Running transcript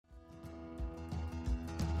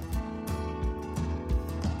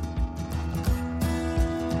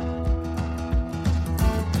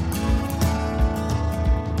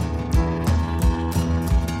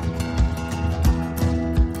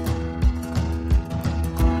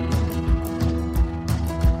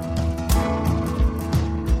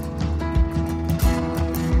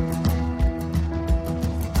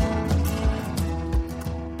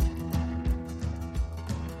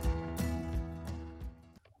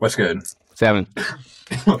What's good? 7.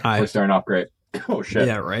 We're starting off great. Oh, shit.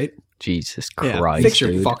 Yeah, right? Jesus Yeah, Christ, fix your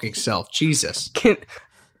dude. fucking self. Jesus. You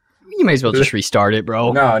may as well just restart it,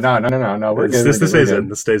 bro. No. We're good. This we're stays good. in.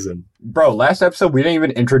 This stays in. Bro, last episode, we didn't even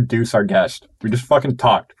introduce our guest. We just fucking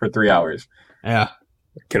talked for 3 hours. Yeah.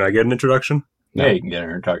 Can I get an introduction? Yeah, you can get an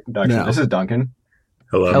introduction. No. This is Duncan.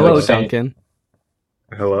 Hello. Hello, Like saying- Duncan.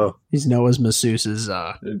 Hello. He's Noah's masseuse's,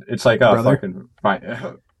 It's like a Brother? fucking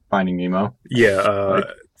Finding Nemo. Yeah,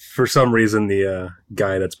 for some reason, the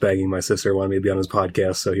guy that's bagging my sister wanted me to be on his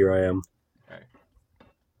podcast, so here I am.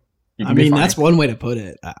 You I can be mean, funny. that's one way to put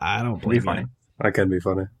it. I don't You can be believe funny. it. I can be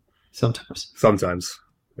funny. Sometimes. Sometimes.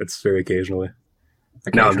 It's very occasionally.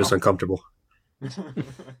 Now I'm just uncomfortable.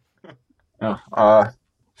 So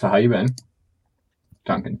how you been,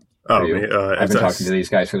 Duncan? Oh, How are you? me, I've been talking to these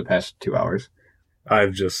guys for the past 2 hours.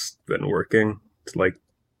 I've just been working. It's like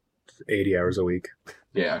 80 hours a week.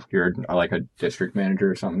 Yeah, you're like a district manager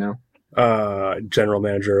or something now? General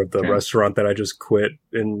manager of the Okay. restaurant that I just quit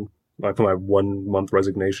in. I put my 1 month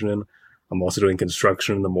resignation in. I'm also doing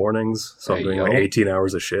construction in the mornings, so I'm Hey, doing yo. like 18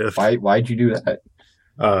 hours a shift. Why'd you do that?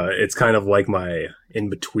 It's kind of like my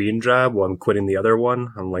in-between job while I'm quitting the other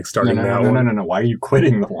one. I'm like starting that one. No. Why are you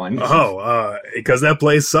quitting the one? Because that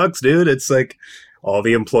place sucks, dude. It's like all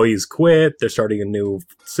the employees quit. They're starting a new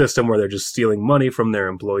system where they're just stealing money from their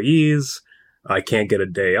employees. I can't get a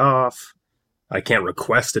day off. I can't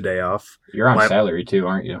request a day off. You're on salary too,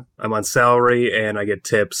 aren't you? I'm on salary and I get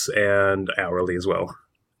tips and hourly as well.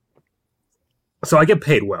 So I get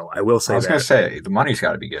paid well. I will say I was that. gonna say the money's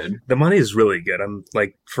got to be good. The money is really good. I'm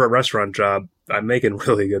like, for a restaurant job, I'm making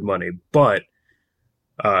really good money. But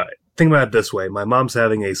think about it this way. My mom's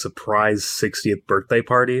having a surprise 60th birthday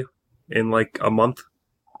party in like a month.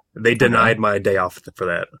 They denied my day off for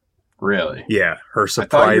that. Really? Yeah, her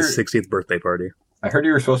surprise 60th birthday party. I heard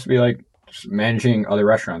you were supposed to be like managing other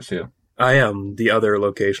restaurants too. I am. The other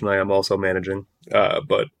location I am also managing.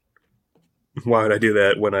 But why would I do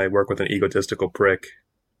that when I work with an egotistical prick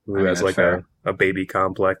who has that's like fair. a baby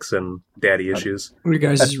complex and daddy issues? Your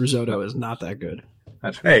guys' risotto is not that good.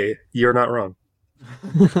 That's Hey, you're not wrong.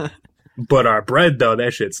 But our bread, though,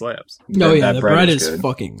 that shit slaps. No, yeah, that the bread bread is is good.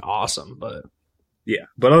 fucking awesome, but Yeah.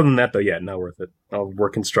 But other than that, though, yeah, not worth it. I'll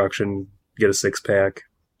work construction, get a 6-pack,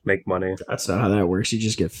 make money. that's not how that works. You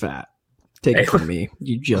just get fat. Take it from me.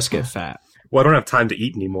 You just get fat. Well, I don't have time to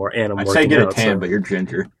eat anymore, and I'm I'd working say get a out, tan, so- but you're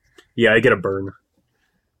ginger. Yeah, I get a burn.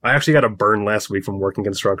 I actually got a burn last week from working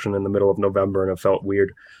construction in the middle of November, and it felt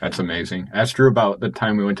weird. That's amazing. Ask Drew about the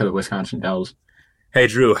time we went to the Wisconsin Dells. Hey,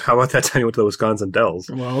 Drew, how about that time you went to the Wisconsin Dells?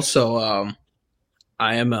 Well, so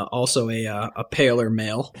I am also a paler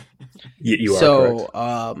male. You are correct.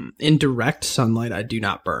 So in direct sunlight, I do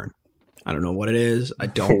not burn. I don't know what it is. I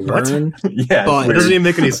don't What? burn. Yeah, But- It doesn't even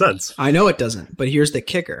make any sense. I know it doesn't, but here's the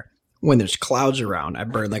kicker. When there's clouds around, I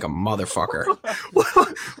burn like a motherfucker.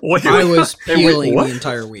 What? I was Hey, wait, peeling what? the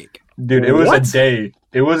entire week. dude, it was What? a day.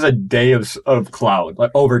 It was a day of cloud, like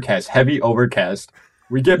overcast, heavy overcast.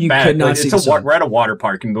 We get You back. could not Like, see it's the sun. we're at a water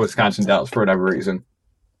park in the Wisconsin Dells for whatever reason.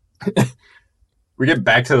 We get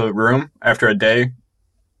back to the room after a day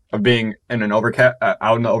of being in an overcast,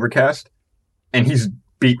 out in the overcast, and he's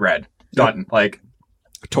beet red, done like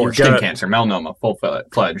Torch. skin got- cancer, melanoma, full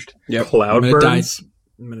fledged. Yep. Cloud I'm gonna die. burns?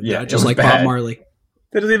 I'm gonna Yeah, die it just was like bad. Bob Marley.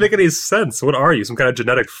 That doesn't even make any sense. What are you, some kind of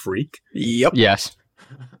genetic freak? Yep. Yes.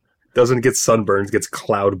 Doesn't get sunburns, gets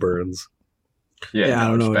cloud burns. Yeah, I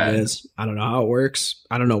don't know it's what bad. it is. I don't know how it works.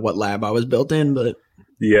 I don't know what lab I was built in, but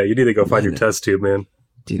Yeah, you need to go find your Man. test tube, man.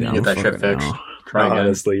 dude, You I get don't that shit fucking fixed. know. Try again.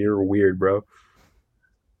 Honestly, you're weird, bro.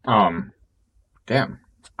 Damn.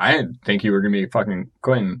 I didn't think you were gonna be fucking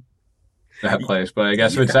quitting that place, but I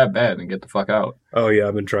guess if it's that bad, then get the fuck out. Oh yeah,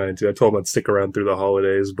 I've been trying to. I told him I'd stick around through the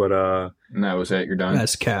holidays, but And that was it. You're done.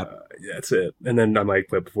 That's cap. that's it. And then I might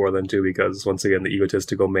quit before then too, because once again, the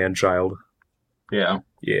egotistical man-child. Yeah.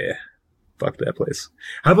 Yeah, fuck that place.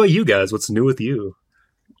 How about you guys? What's new with you?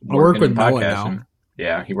 I work Working with in Noah podcasting. now.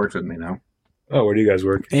 Yeah, he works with me now. Oh, where do you guys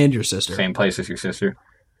work? And your sister. Same place as your sister.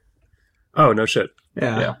 Oh, no shit.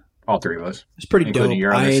 Yeah. Yeah. All three of us. It's pretty Including dope.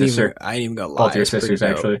 your other I ain't sister. even gonna lie. Both your It's pretty sisters, dope.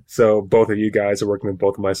 actually. So both of you guys are working with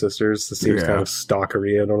both of my sisters. This seems Yeah. kind of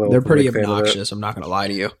stalkery. I don't know. They're if I'm a pretty big fan of that. obnoxious. I'm not gonna lie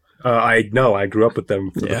to you. I know. I grew up with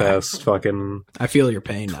them for the Yeah. past fucking I feel your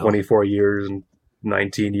pain now. 24 years and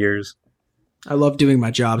 19 years. I love doing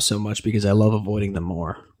my job so much because I love avoiding them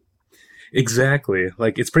more. Exactly.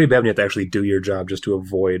 Like, it's pretty bad when you have to actually do your job just to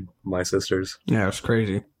avoid my sisters. Yeah, it's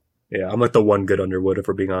crazy. Yeah, I'm like the one good Underwood, if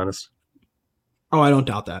we're being honest. Oh, I don't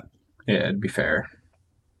doubt that. Yeah, to be fair.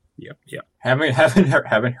 Yep.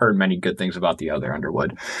 Haven't heard many good things about the other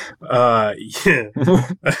Underwood. Yeah.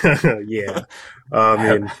 Yeah.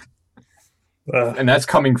 I mean, And that's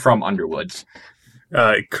coming from Underwoods.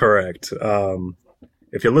 correct.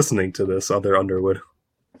 If you're listening to this, other Underwood,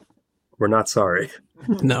 we're not sorry.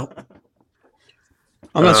 No.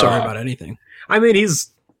 I'm not sorry about anything. I mean,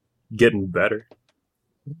 he's getting better.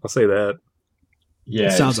 I'll say that. Yeah,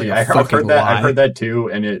 It sounds like a I've fucking heard that. lie. I've heard that too,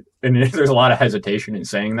 and there's a lot of hesitation in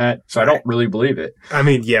saying that, so I don't really believe it. I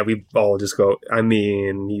mean, yeah, we all just go, I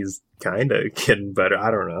mean, he's kind of getting better.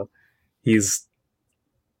 I don't know. He's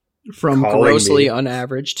From calling grossly me.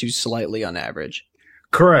 unaverage to slightly unaverage.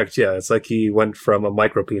 correct. Yeah, it's like he went from a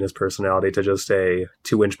micro penis personality to just a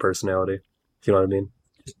 2-inch personality. If you know what I mean?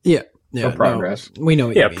 Yeah. Yeah. So progress. No, we know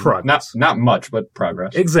what Yeah, you mean. progress. Not much, but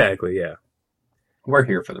progress. Exactly, yeah. We're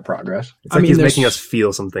here for the progress. It's like he's there's- making us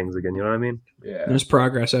feel some things again, you know what I mean? Yeah. There's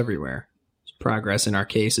progress everywhere. There's progress in our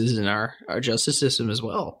cases and our justice system as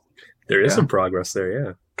well. There is Yeah. some progress there,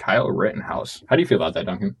 yeah. Kyle Rittenhouse. How do you feel about that,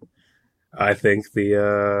 Duncan? I think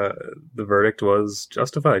the verdict was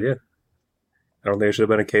justified, yeah. I don't think it should have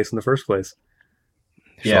been a case in the first place.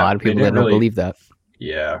 There's a lot of they people that didn't don't really- believe that.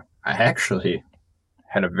 Yeah. I actually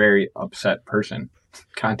had a very upset person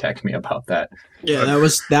contact me about that. Yeah, that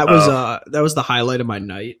was the highlight of my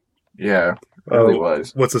night. Yeah, it really Oh.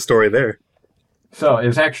 was. What's the story there? So it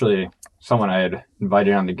was actually someone I had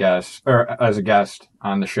invited on the guest or as a guest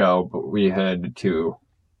on the show, but we had to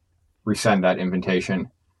resend that invitation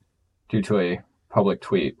due to a public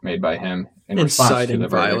tweet made by him in response to Inciting the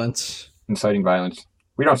verdict. violence. Inciting violence.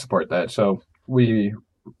 We don't support that, so we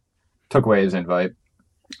took away his invite.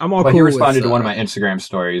 I'm all But cool he responded with, to one of my Instagram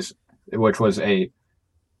stories, which was a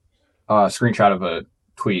screenshot of a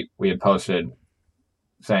tweet we had posted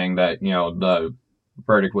saying that, the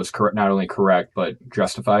verdict was not only correct, but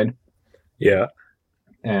justified. Yeah.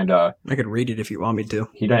 And I could read it if you want me to.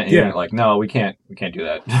 he didn't like, no, we can't do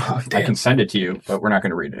that. I can send it to you, but we're not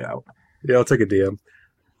going to read it out. Yeah, I'll take a DM.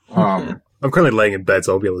 I'm currently laying in bed,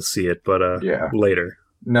 so I'll be able to see it, but Yeah. later.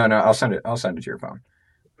 No, I'll send it to your phone.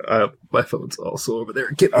 My phone's also over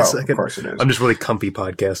there. Give me a Oh, second. of course it is. I'm just really comfy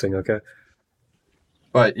podcasting, okay?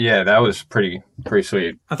 But yeah, that was pretty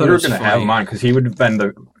sweet. I thought We it were was going to funny. have him on because he would have been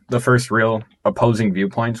the first real opposing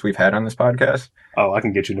viewpoints we've had on this podcast. Oh, I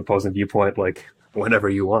can get you an opposing viewpoint, like, whenever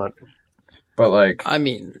you want. But like, I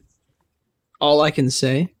mean, all I can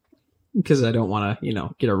say, because I don't want to,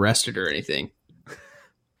 get arrested or anything.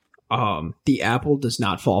 The apple does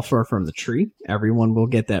not fall far from the tree. Everyone will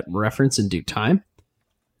get that reference in due time.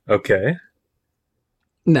 Okay.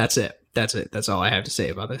 And that's it. That's all I have to say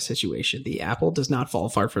about that situation. The apple does not fall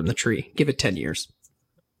far from the tree. Give it 10 years.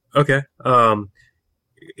 Okay.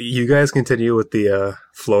 You guys continue with the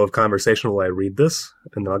flow of conversation while I read this,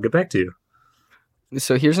 and then I'll get back to you.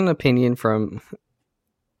 So here's an opinion from,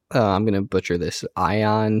 I'm going to butcher this,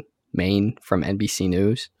 Ion Maine from NBC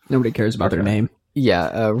News. Nobody cares about their Okay. name.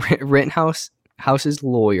 Yeah, Rittenhouse's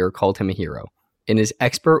lawyer called him a hero. In his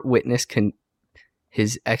expert witness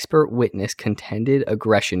contended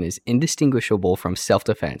aggression is indistinguishable from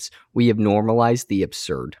self-defense. We have normalized the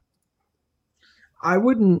absurd. I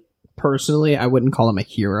wouldn't call him a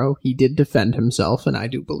hero. He did defend himself, and I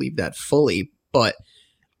do believe that fully. But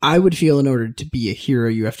I would feel in order to be a hero,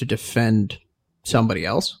 you have to defend somebody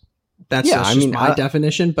else. That's just my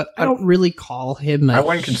definition. But I don't really call him a hero. I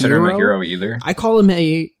wouldn't consider him a hero either. I call him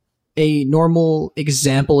a normal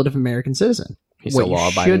example of an American citizen. He's What a you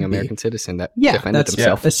law-abiding should be. American citizen that Yeah, defended that's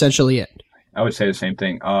himself. essentially it. I would say the same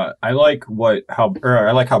thing. I like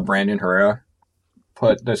how Brandon Herrera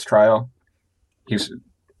put this trial.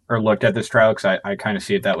 Looked at this trial because I kind of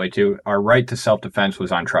see it that way too. Our right to self-defense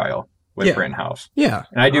was on trial with Yeah. Rittenhouse, Yeah,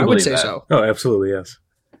 and I do would believe say that. so. Oh, absolutely, yes.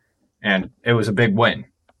 And it was a big win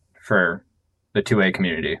for the 2A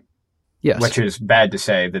community, Yes. which is bad to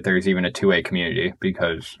say that there's even a 2A community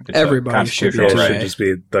because it's Everybody should be a Yeah, constitutional it Right. should right. just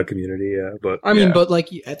be the community, yeah. But I mean, Yeah. but like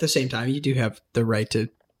at the same time, you do have the right to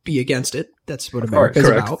be against it. That's what Of course, America's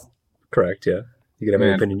correct. about. correct, yeah. You can have any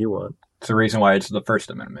Man. opinion you want. It's the reason why it's the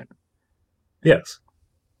First Amendment. Yes.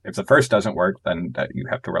 If the first doesn't work, then that you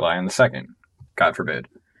have to rely on the second. God forbid,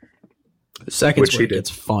 The second's Which where he it did. gets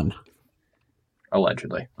fun.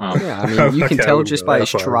 allegedly. Yeah, I mean, you can Okay, I tell wouldn't just go by that his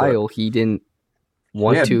far, but- trial he didn't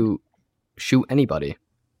want Yeah. to shoot anybody.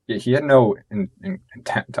 He had no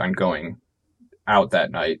intent on going out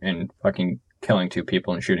that night and fucking killing 2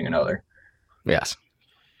 people and shooting another. Yes.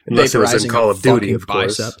 Unless it was in Vaporizing Call a of Duty, fucking of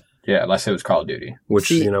course. bicep. Yeah, unless it was Call of Duty. Which,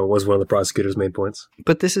 See- was one of the prosecutor's main points.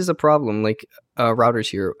 But this is a problem. Like, Routers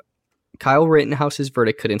here. Kyle Rittenhouse's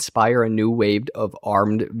verdict could inspire a new wave of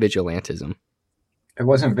armed vigilantism. It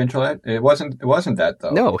wasn't vigilante. It wasn't that though.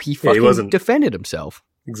 No, he he fucking wasn't- defended himself.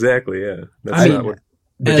 Exactly, yeah. That's I mean, not what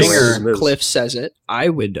As Dinger is. Cliff says it, I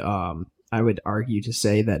would argue to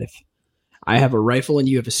say that if I have a rifle and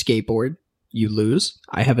you have a skateboard, you lose.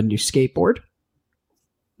 I have a new skateboard.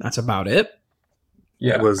 That's about it.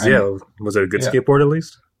 Yeah. was it a good Yeah. skateboard at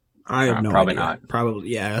least? I have no probably idea. not. Probably,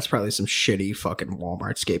 yeah. That's probably some shitty fucking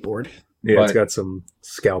Walmart skateboard. Yeah, it's But- got some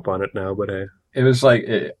scalp on it now, but hey. It was like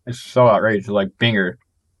it's so outrageous. Like Binger,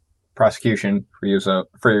 prosecution for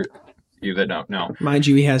you that don't know. Mind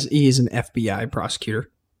you, he's an FBI prosecutor.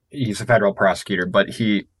 He's a federal prosecutor, but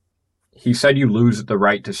he said you lose the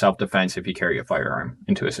right to self-defense if you carry a firearm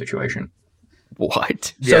into a situation. What?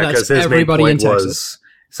 So Yeah, that's because his main everybody in point Texas. was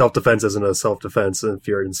self-defense isn't a self-defense if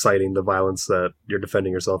you're inciting the violence that you're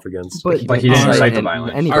defending yourself against. But But he didn't are- incite the and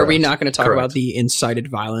violence. any Are we violence. not going to talk Correct. about the incited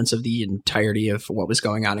violence of the entirety of what was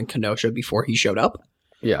going on in Kenosha before he showed up?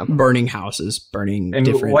 Yeah. Burning houses, burning And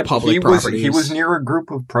different what public he properties. was near a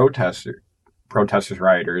group of protesters,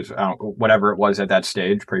 rioters, whatever it was at that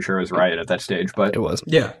stage. Pretty sure it was a riot at that stage. But It was.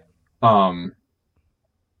 Yeah.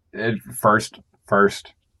 first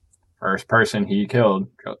person he killed,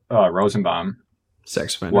 Rosenbaum.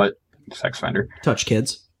 Sex offender. What sex offender? Touch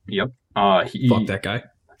kids. Yep. He Fuck that guy.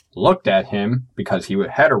 looked at him because he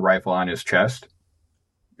had a rifle on his chest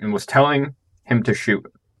and was telling him to shoot.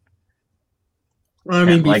 I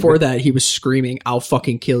mean, And, like, before that, he was screaming, I'll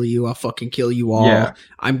fucking kill you. I'll fucking kill you all. Yeah.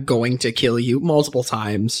 I'm going to kill you multiple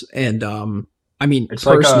times. And, I mean, It's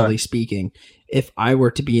like, personally speaking, if I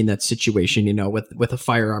were to be in that situation, you know, with a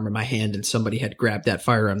firearm in my hand and somebody had grabbed that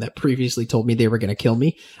firearm that previously told me they were going to kill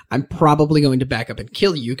me, I'm probably going to back up and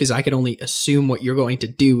kill you because I can only assume what you're going to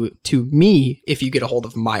do to me if you get a hold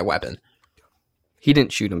of my weapon. He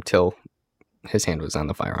didn't shoot him till his hand was on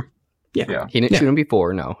the firearm. Yeah. He didn't Yeah. shoot him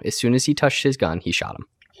before, no. As soon as he touched his gun, he shot him.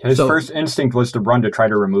 His So- first instinct was to run to try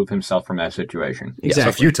to remove himself from that situation. A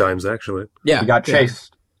Exactly. few times, actually. Yeah. He got yeah.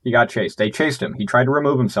 chased. He got chased. They chased him. He tried to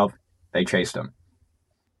remove himself. They chased him.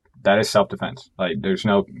 That is self-defense. Like, there's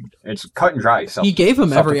no... It's cut and dry He gave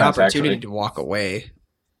him every self-defense, opportunity actually. to walk away.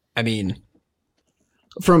 I mean,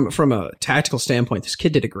 from a tactical standpoint, this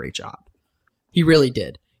kid did a great job. He really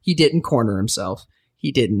did. He didn't corner himself.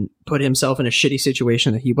 He didn't put himself in a shitty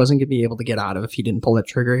situation that he wasn't going to be able to get out of if he didn't pull that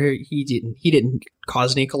trigger. He didn't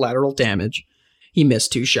cause any collateral damage. He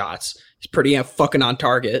missed 2 shots. He's pretty fucking on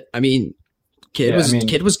target. I mean, kid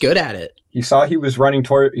was good at it. He saw he was running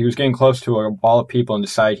toward... He was getting close to a wall of people and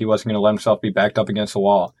decided he wasn't going to let himself be backed up against the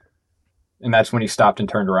wall. And that's when he stopped and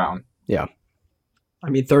turned around. I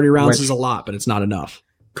mean, 30 rounds Which- is a lot, but it's not enough.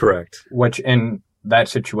 Correct. Which, in that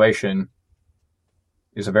situation,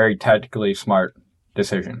 is a very tactically smart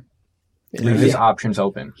decision. Leave his options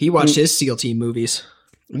open. He watched his SEAL team movies.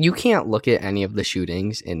 You can't look at any of the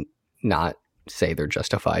shootings and not say they're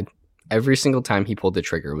justified. Every single time he pulled the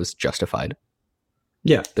trigger was justified.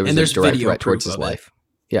 Yeah, There was and a there's direct video threat towards proof his of it. life.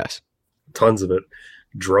 Yes. Tons of it.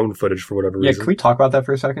 Drone footage for whatever Yeah, reason. can we talk about that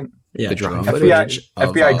for a second? Yeah, The drone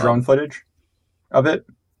FBI drone footage of it?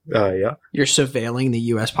 Yeah. You're surveilling the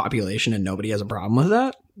U.S. population, and nobody has a problem with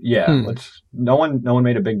that. Yeah, Hmm. no one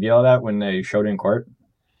made a big deal of that when they showed it in court.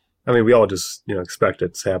 I mean, we all just, expect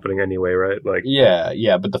it's happening anyway, right? Like,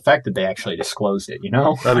 Yeah, but the fact that they actually disclosed it, you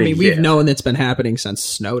know? I mean, we've yeah. known it's been happening since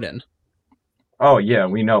Snowden. Oh yeah,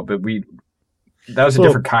 we know, but that was a Well-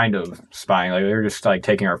 different kind of spying. Like they were just like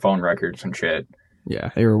taking our phone records and shit. Yeah,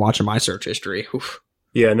 they were watching my search history. Oof.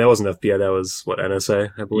 Yeah, and that wasn't FBI, that was,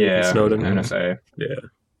 NSA, I believe, Yeah, Snowden. NSA. Yeah.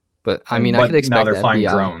 But I mean, I But could expect now they're the flying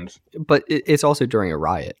FBI, drones. but it's also during a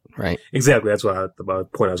riot, right? Exactly, that's what the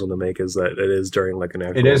point I was going to make is that it is during, like, an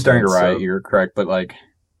actual It is during a event, riot. so- You're correct, but like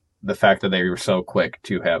the fact that they were so quick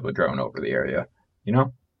to have a drone over the area, you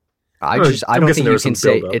know? I Well, don't guessing think there you was can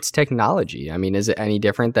some say buildup. it's technology. I mean, is it any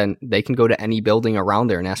different than they can go to any building around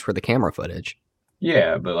there and ask for the camera footage?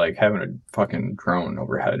 Yeah, but like having a fucking drone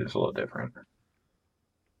overhead is a little different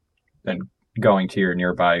than going to your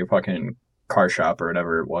nearby fucking car shop or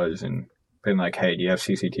whatever it was and being like, "Hey, do you have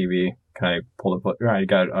CCTV? Can I pull the footage? I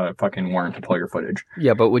got a fucking warrant to pull your footage."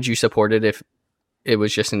 Yeah, but would you support it if it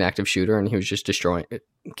was just an active shooter and he was just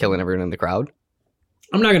killing everyone in the crowd?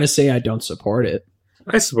 I'm not going to say I don't support it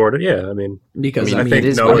I support it, yeah. I mean, because I it think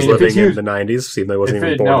is- Noah was I mean, if living it's in used- the 90s, even though he wasn't If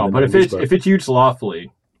even it, born no, in the but 90s. if it's used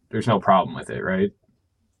lawfully, there's no problem with it, right?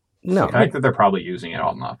 No. The fact that they're probably using it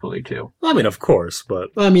unlawfully too. I mean, of course, but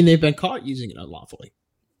I mean, they've been caught using it unlawfully.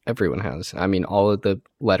 Everyone has. I mean, all of the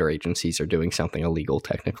letter agencies are doing something illegal,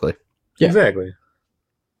 technically. Yeah. exactly.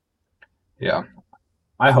 Yeah,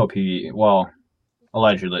 I hope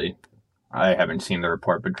allegedly, I haven't seen the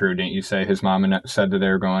report, but Drew, didn't you say his mom said that they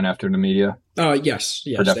were going after the media? Yes,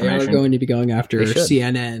 they are defamation? going to be going after They should.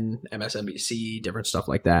 CNN, MSNBC, different stuff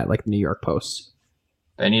like that, like the New York Post.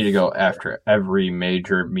 They need to go after every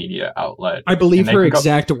major media outlet. I believe And they her can go-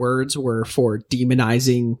 exact words were for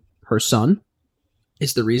demonizing her son.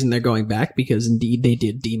 Is the reason they're going back, because indeed they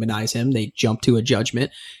did demonize him. They jumped to a judgment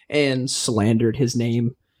and slandered his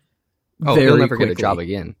name. Oh, very he'll never quickly. get a job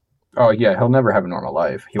again Oh yeah, he'll never have a normal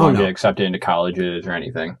life. He Oh, won't no. get accepted into colleges or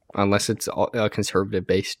anything. unless it's a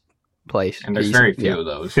conservative-based place. And there's He's- very few yeah. of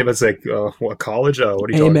those. Yeah, but it's like, what, college? What are you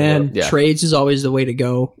Hey talking man, about? Yeah. trades is always the way to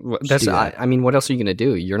go. That's do that. I mean, what else are you gonna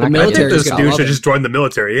do? You're The not I gonna think military get is this gonna dude love should him. just join the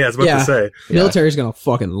military. Yeah, I was about Yeah. to say. Yeah. Military's gonna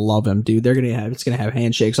fucking love him, dude. He's gonna have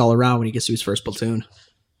handshakes all around when he gets to his first platoon.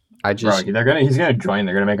 I just Bro, he's gonna join.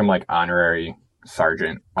 They're gonna make him like honorary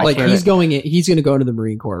sergeant. Like can't- he's going to go into the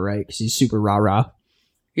Marine Corps, right? Because he's super rah rah.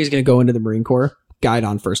 He's gonna go into the Marine Corps, guide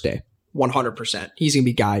on first day, 100%. He's gonna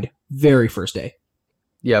be guide very first day.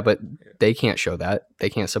 yeah, but they can't show that. They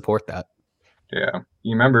can't support that. Yeah.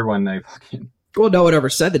 You remember when they fucking Well, no one ever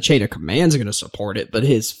said the chain of command's gonna support it, but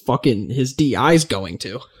his DI's going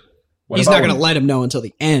to. what He's about not gonna when- let him know until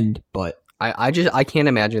the end, but I can't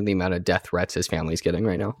imagine the amount of death threats his family's getting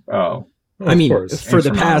right now. Oh. I mean, Of course. for the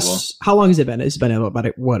Insurmountable. past, how long has it been? It's been about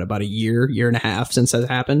a year and a half since that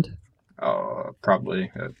happened. Probably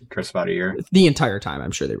just about a year. The entire time,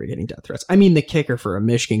 I'm sure they were getting death threats. I mean, the kicker for a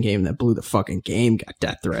Michigan game that blew the fucking game got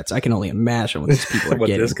death threats. I can only imagine what these people are What,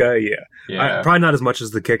 getting. this guy? Yeah. Yeah. Probably not as much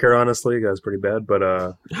as the kicker, honestly. The guy's pretty bad, but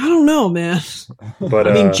I don't know, man. but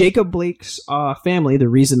I mean, Jacob Blake's family, the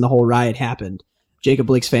reason the whole riot happened, Jacob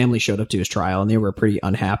Blake's family showed up to his trial and they were pretty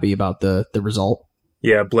unhappy about the result.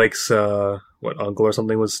 yeah, Blake's uncle or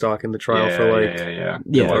something was stalking the trial yeah, for like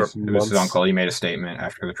Yeah. It was his months. uncle. He made a statement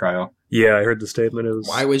after the trial. Yeah, I heard the statement. It was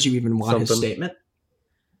Why would you even want his Something. statement?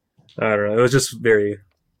 I don't know. It was just very.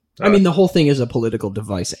 I mean, the whole thing is a political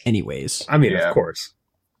device, anyways. I mean, Yeah. of course.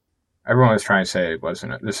 Everyone was trying to say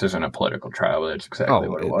this isn't a political trial, but it's exactly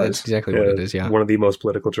what it was. That's exactly what it is. Yeah. One of the most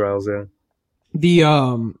political trials. Yeah.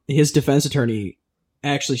 The his defense attorney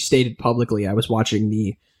actually stated publicly. I was watching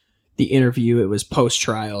the interview. It was post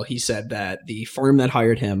trial. He said that the firm that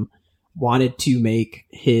hired him wanted to make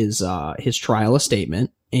his trial a statement,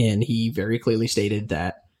 and he very clearly stated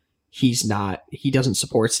that he doesn't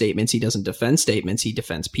support statements, he doesn't defend statements, he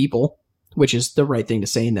defends people, which is the right thing to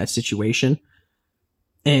say in that situation.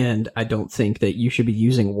 And I don't think that you should be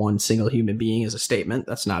using one single human being as a statement.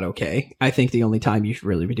 That's not okay. I think the only time you should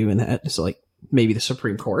really be doing that is like maybe the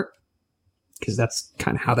Supreme Court, because that's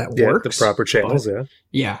kind of how that Yeah, works. the proper channels. Yeah.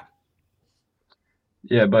 Yeah.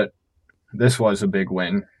 Yeah, but this was a big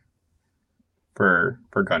win for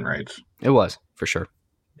gun rights. It was for sure.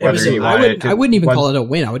 Whether you I want it to- wouldn't even what- call it a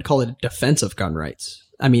win. I would call it a defense of gun rights.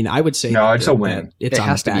 I mean, I would say No, that- it's a win. that It's It on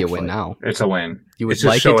has the to be a back win foot. now. It's a win. You would It's just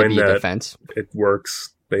like it to showing be a that- defense. It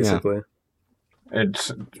works basically.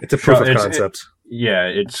 It's It's a proof of It's- concept. yeah.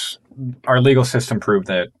 It's our legal system proved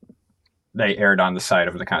that they erred on the side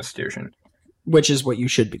of the Constitution. Which is what you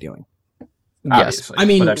should be doing. Yes. Obviously. I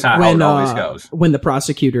mean, but that's not when, how it always goes. When the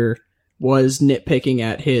prosecutor was nitpicking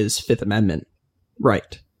at his Fifth Amendment,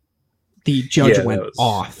 right? The judge Yeah, went that was-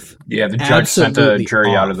 off. Yeah, the judge sent the absolutely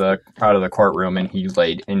jury out off. of the courtroom, and he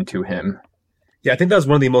laid into him. Yeah, I think that was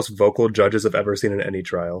one of the most vocal judges I've ever seen in any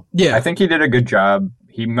trial. Yeah, I think he did a good job.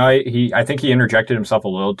 I think he interjected himself a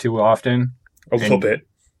little too often, A little bit.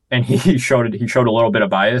 and he showed a little bit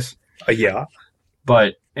of bias. Yeah.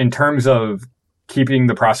 But in terms of keeping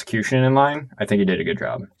the prosecution in line, I think he did a good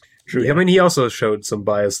job. True. I mean, he also showed some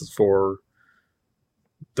bias for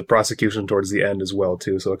the prosecution towards the end as well,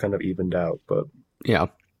 too. So it kind of evened out. But Yeah.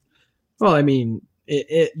 Well, I mean,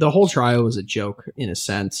 the whole trial was a joke in a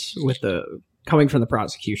sense, with the coming from the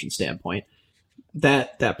prosecution standpoint.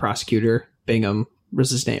 That prosecutor, Bingham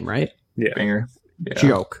was his name, right? yeah, Finger. Yeah.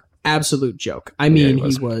 Joke, absolute joke. I mean, he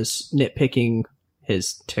was. he was nitpicking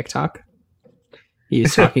his TikTok. He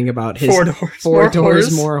was talking about his Four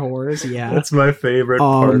doors, more whores. Yeah, That's my favorite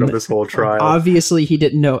part of this whole trial. obviously he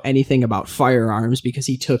didn't know anything about firearms because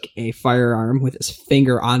he took a firearm with his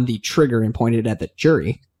finger on the trigger and pointed it at the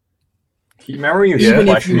jury. You remember when you Even were if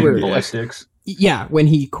you questioning were- ballistics? Yeah, when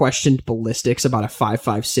he questioned ballistics about a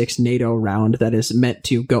 5.56 NATO round that is meant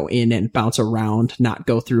to go in and bounce around, not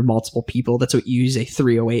go through multiple people. That's what you use a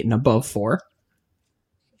 308 and above for.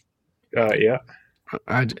 Yeah.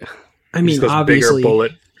 I He mean, just goes obviously, bigger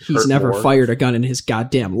bullet. he's hurt never more. fired a gun in his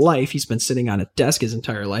goddamn life. He's been sitting on a desk his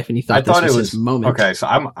entire life, and he thought I this thought was it his was moment. okay. So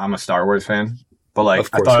I'm a Star Wars fan, but like Of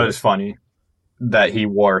I course thought you it was funny that he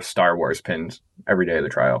wore Star Wars pins every day of the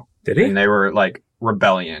trial, Did he? and they were like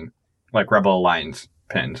rebellion, like Rebel Alliance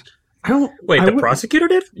pins. Wait, the prosecutor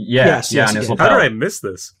did? Yeah, Yes, yeah, yes, on his he did. How lapel. did I miss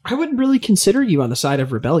this? I wouldn't really consider you on the side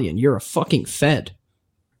of rebellion. You're a fucking Fed.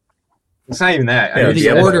 It's not even that. Yeah, You're just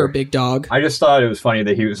the yeah. order, big dog. I just thought it was funny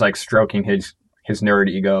that he was like stroking his nerd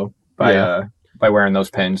ego by wearing those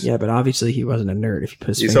pins. Yeah, but obviously he wasn't a nerd if he put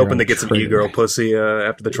his He's finger hoping on to the get some trigger. e-girl pussy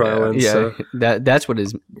after the trial ends. Yeah, So. that's what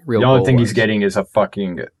his real The only goal thing was. he's getting is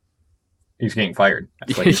he's getting fired.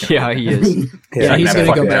 That's what he's gonna Yeah, do. he is. Yeah, Yeah, he's never gonna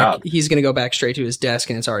go fucking back. job. He's gonna go back straight to his desk,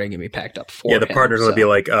 and it's already gonna be packed up for Yeah, the him, partner's going so to be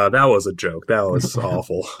like, that was a joke. That was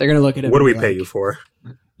awful. They're gonna look at him. What do we and be pay like, you for?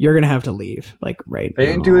 You're gonna have to leave. Like right. They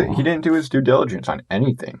didn't do it. He didn't do his due diligence on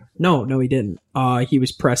anything. No, he didn't. He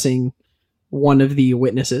was pressing one of the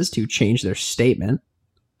witnesses to change their statement.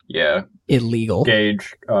 Yeah, Illegal.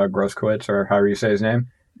 Gage Grosskowitz, or however you say his name.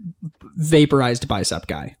 Vaporized bicep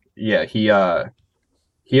guy. Yeah, he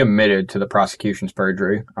admitted to the prosecution's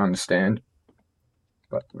perjury on the stand,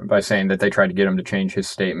 but by saying that they tried to get him to change his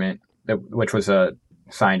statement, which was a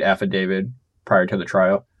signed affidavit prior to the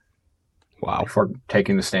trial, Wow. before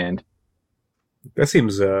taking the stand. That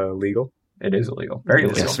seems legal. It is illegal, very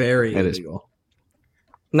It's illegal. very It is. illegal.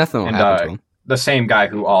 Nothing will And, happen to him. The same guy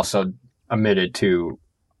who also admitted to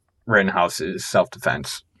Rittenhouse's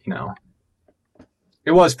self-defense.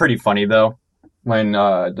 It was pretty funny though when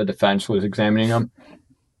the defense was examining him.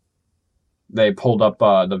 They pulled up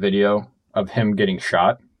the video of him getting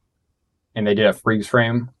shot, and they did a freeze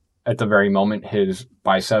frame at the very moment his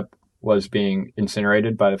bicep was being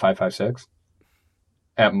incinerated by the 5.56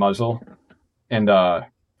 at muzzle, and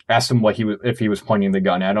asked him if he was pointing the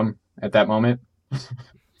gun at him at that moment.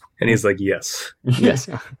 And he's like, yes. Yes.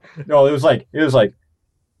 No, it was like,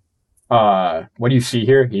 what do you see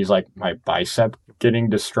here? He's like, my bicep getting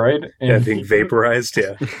destroyed. Yeah, And, being vaporized.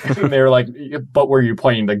 Yeah. and they were like, but were you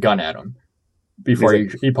pointing the gun at him? Before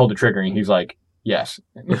He's he pulled the trigger, and he's like, yes.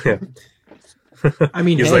 I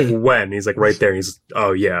mean, He's hey, like, when? He's like, right there. He's,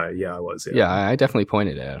 oh, yeah, I was. Yeah. Yeah, I definitely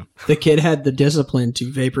pointed at him. the kid had the discipline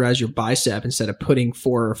to vaporize your bicep instead of putting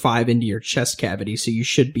 4 or 5 into your chest cavity, so you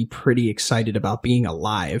should be pretty excited about being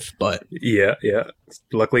alive. But Yeah.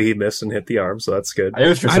 Luckily, he missed and hit the arm, so that's good. It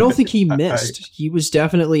was just I a don't bit- think he missed. He was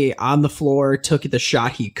definitely on the floor, took the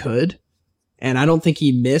shot he could. And I don't think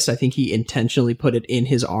he missed. I think he intentionally put it in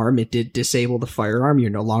his arm. It did disable the firearm.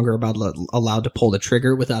 You're no longer allowed to pull the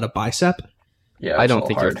trigger without a bicep. Yeah, I it's don't so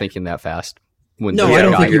think hard. you're thinking that fast. When No, the I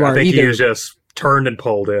don't guy- think you I are think either. he was just turned and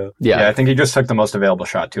pulled. Yeah. Yeah, Yeah, I think he just took the most available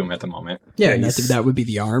shot to him at the moment. Yeah, Yeah, and he's- that would be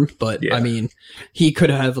the arm. But Yeah. I mean, he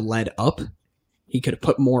could have led up. He could have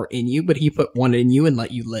put more in you, but he put one in you and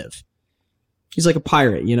let you live. He's like a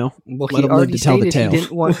pirate, you know? well, Let he him live already to tell the stated tale. he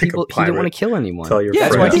didn't want Like a people. He didn't want pirate. to kill anyone. Tell your Yeah,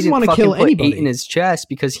 That's he why friends. he didn't didn't wanna fucking kill put anybody. 8 in his chest,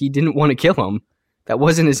 because he didn't want to kill him. That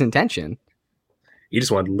wasn't his intention. He just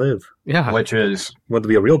wanted to live. Yeah. Which is, Wanted to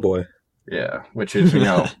be a real boy.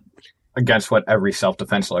 against what every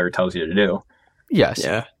self-defense lawyer tells you to do. Yes.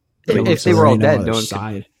 Yeah. If they were all dead, no no one one could-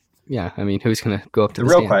 side. Yeah. I mean, who's gonna go up to The the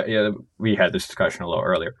real stand? question, we had this discussion a little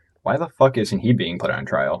earlier. Why the fuck isn't he being put on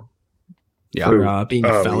trial? Yeah. For being a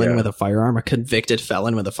Oh, felon yeah. with a firearm, a convicted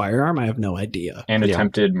felon with a firearm, I have no idea. And Yeah.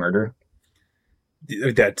 attempted murder.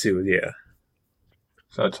 That too, yeah.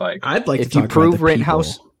 So it's like, I'd like If to you talk prove about the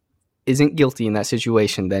Rittenhouse people. isn't guilty in that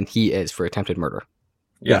situation, then he is for attempted murder.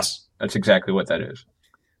 yes, that's exactly what that is.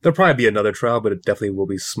 There'll probably be another trial, but it definitely will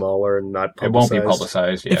be smaller and not It won't publicized. be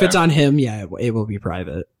publicized. Yeah. If it's on him, yeah, it will be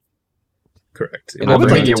private. Correct. And Well, I would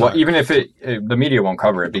the like media, to talk. even if the media won't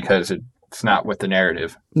cover it because it's not with the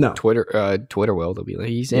narrative. No. Twitter will. They'll be like,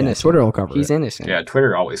 he's Yeah, innocent. Twitter will cover He's it. innocent. Yeah,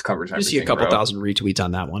 Twitter always covers You everything. see a couple bro. thousand retweets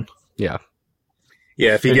on that one. Yeah.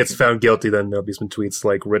 Yeah, if he gets found guilty, then there'll be some tweets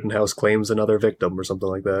like Rittenhouse claims another victim or something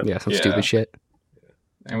like that. Yeah. Some Yeah. stupid shit.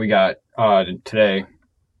 And we got today,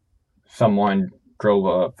 someone drove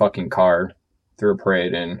a fucking car through a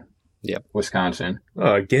parade in Wisconsin.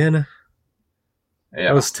 Oh, again? Yeah,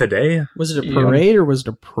 That was today? Was it a Yeah. parade or was it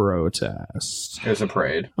a protest? it was a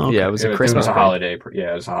parade. Okay. Yeah, it was a It Christmas was a parade. holiday.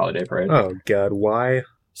 Yeah, it was a holiday parade. Oh, God, why?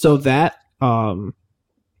 So that,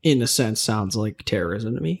 in a sense, sounds like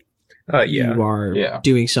terrorism to me. Yeah. You are Yeah.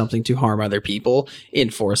 doing something to harm other people in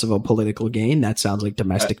force of a political gain. That sounds like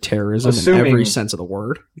domestic terrorism in assuming- every sense of the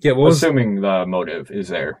word. Yeah, what was... Assuming the motive is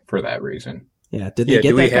there for that reason. Yeah, did they Yeah, get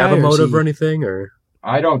do we that have guy, a or is motive he- or anything, or...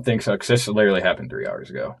 I don't think so, because this literally happened 3 hours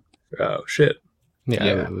ago. Oh, shit. Yeah.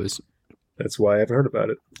 Yeah. It was. That's why I haven't heard about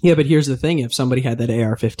it. Yeah, but here's the thing: if somebody had that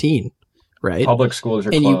AR-15, right, Public schools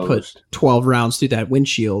are and you closed. put 12 rounds through that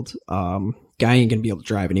windshield, guy ain't gonna be able to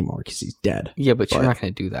drive anymore because he's dead. Yeah, but you're But- not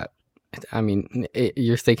going to do that. I mean,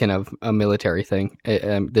 you're thinking of a military thing.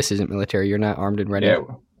 This isn't military. You're not armed and ready. Yeah.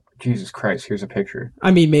 Jesus Christ, here's a picture.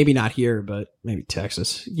 I mean, maybe not here, but maybe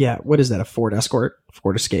Texas. Yeah, what is that? A Ford Escort?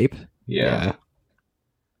 Ford Escape? Yeah.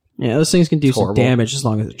 Yeah, those things can do It's some horrible. damage as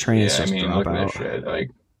long as the train is Yeah, I just mean, drop look at that out. shit. Like,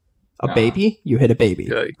 A baby? You hit a baby.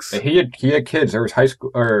 Yikes. he had kids. There was high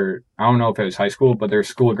school, or I don't know if it was high school, but there's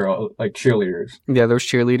schoolgirl, like cheerleaders. Yeah, there was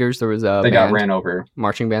cheerleaders. There was a They got band, ran over.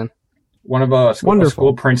 marching band. One of a Wonderful.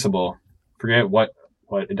 school principal, forget what,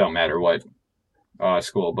 it don't matter what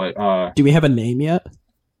school, but Do we have a name yet?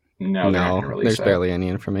 no, they're not gonna release there's that. barely any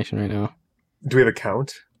information right now. Do we have a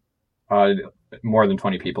count? More than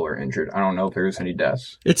 20 people are injured. I don't know if there's any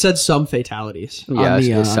deaths. It said some fatalities Yeah, on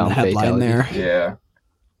the, it's on some the headline fatalities. there. Yeah.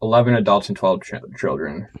 11 adults and 12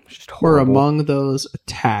 children. Just Were horrible. among those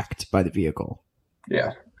attacked by the vehicle.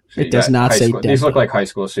 Yeah. So It you does got not high say school. dead. These look like high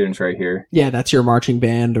school students right here. Yeah, that's your marching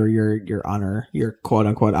band or your honor, your quote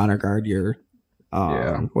unquote honor guard, your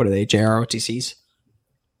Yeah. what are they, JROTCs?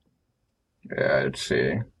 Yeah, let's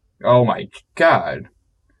see. Oh my god.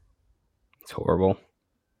 It's horrible.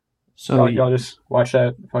 So Y'all just watch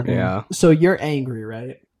that fucking... Yeah. so you're angry,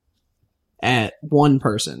 right? At one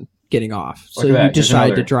person getting off. So Look at you that, there's decide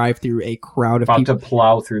to another. drive through a crowd of About people. to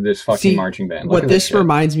plow through this fucking See, marching band. Look What at this shit.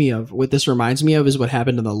 reminds me of is what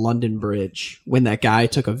happened to the London Bridge when that guy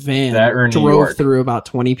took a van, That or New drove York. through about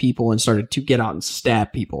 20 people and started to get out and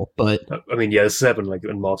stab people. But I mean, yeah, this has happened like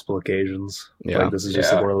on multiple occasions. Yeah. Like, this is just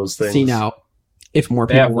Yeah. like one of those things. see now, if more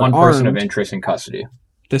They have people were one person armed, of interest in custody.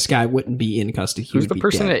 this guy wouldn't be in custody. He Who's would the be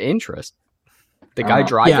person dead. of interest? The guy Yeah,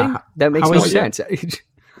 driving? That makes How no is it- sense.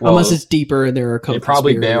 Well, Unless it's deeper and there are they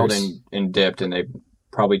probably bailed co-conspirators. and dipped, and they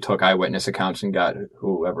probably took eyewitness accounts and got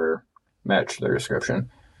whoever matched their description.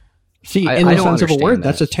 See, I in the don't sense of a understand word, that.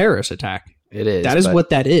 that's a terrorist attack. It is. That is but what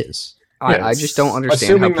that is. I just don't understand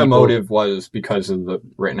Assuming how the people... motive was because of the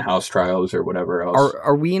Rittenhouse trials or whatever else.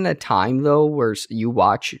 Are we in a time, though, where you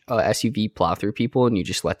watch a SUV plow through people and you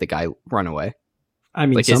just let the guy run away? I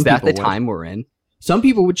mean, Like, some is that the people would. time we're in? Some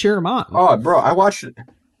people would cheer him on. Oh, bro, I watched.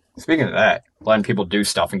 Speaking of that, letting people do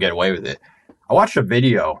stuff and get away with it. I watched a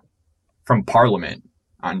video from Parliament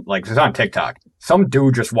on, like, it's on TikTok. Some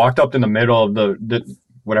dude just walked up in the middle of the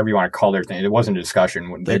whatever you want to call their thing. It wasn't a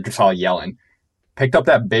discussion when they're just all yelling. Picked up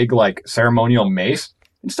that big, like, ceremonial mace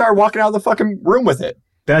and started walking out of the fucking room with it.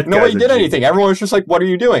 That Nobody guy's a did genius. anything. Everyone was just like, "What are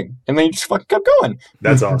you doing?" And then he just fucking kept going.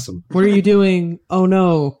 That's awesome. What are you doing? Oh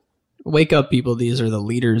no. Wake up, people. These are the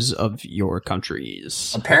leaders of your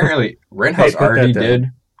countries. Apparently, Rittenhouse Hey, put that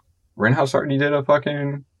down. Rittenhouse already did a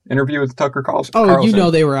fucking interview with Tucker Carlson. Oh, Carlson. you know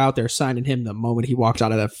they were out there signing him the moment he walked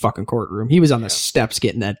out of that fucking courtroom. He was on the steps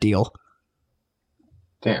getting that deal.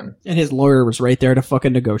 Damn. And his lawyer was right there to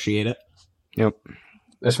fucking negotiate it. Yep.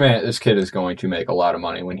 This kid is going to make a lot of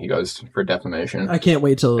money when he goes for defamation. I can't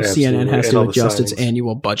wait till Absolutely. CNN has And to all the adjust its signings.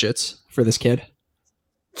 annual budgets for this kid.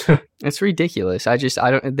 It's ridiculous. I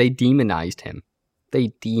don't. They demonized him.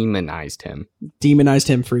 Demonized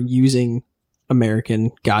him for using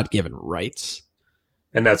American God-given rights.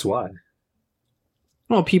 And that's why.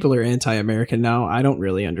 Well, people are anti-American now. I don't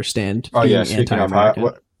really understand Oh being yeah, speaking of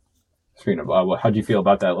anti-American. how'd you feel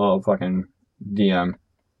about that little fucking DM?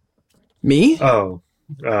 Me? Oh,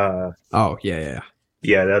 Oh, yeah.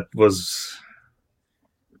 yeah, that was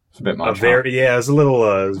It's a bit a much. very, yeah, it was a little,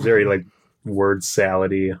 it was very like word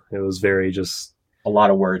salady. It was very just, A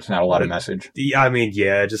lot of words, not a lot of message. yeah, I mean,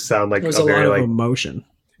 yeah, it just sounded like There's a a very lot of like, emotion.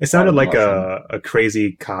 it sounded lot of like a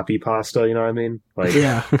crazy copy pasta, you know what I mean? Like,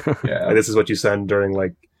 Yeah. Yeah. like, this is what you send during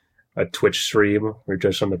like a Twitch stream or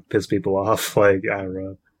just trying to piss people off. Like, I don't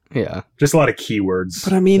know. Yeah. Just a lot of keywords.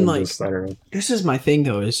 But I mean, And like, just, I don't know. this is my thing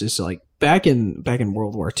though, is just like back in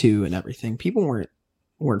World War II and everything, people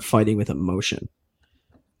weren't fighting with emotion.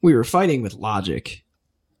 We were fighting with logic.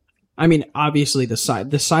 I mean, obviously the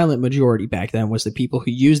silent majority back then was the people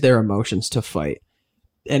who used their emotions to fight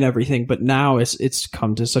and everything, but now it's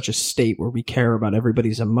come to such a state where we care about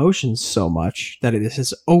everybody's emotions so much that it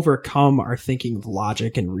has overcome our thinking of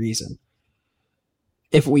logic and reason.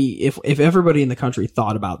 If everybody in the country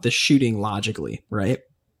thought about this shooting logically, right?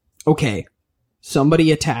 Okay,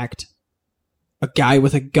 somebody attacked a guy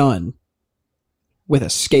with a gun with a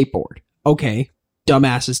skateboard. Okay,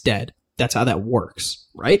 dumbass is dead. That's how that works,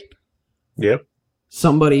 right? Yep.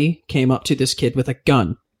 Somebody came up to this kid with a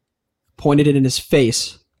gun, pointed it in his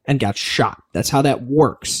face, and got shot. That's how that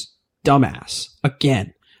works. Dumbass.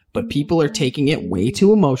 Again. But people are taking it way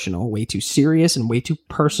too emotional, way too serious, and way too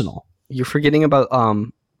personal. You're forgetting about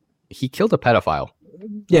he killed a pedophile.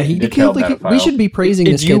 Yeah, he did killed kill a the kid. pedophile. We should be praising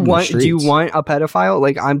this Do kid you in the want? Do you streets. want a pedophile?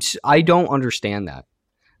 Like I don't understand that.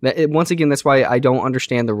 Once again, that's why I don't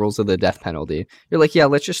understand the rules of the death penalty. You're like, yeah,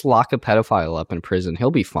 let's just lock a pedophile up in prison.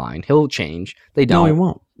 He'll be fine. He'll change. They No, don't. he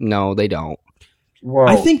won't. No, they don't. Whoa.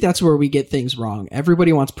 I think that's where we get things wrong.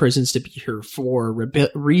 Everybody wants prisons to be here for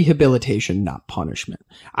rehabilitation, not punishment.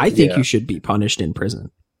 I think you should be punished in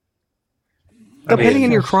prison. Depending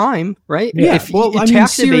on your crime, right? Yeah. If Well, I mean,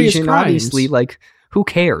 tax serious evasion, crimes. obviously, like, who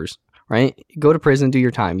cares, right? Go to prison, do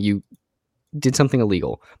your time. You did something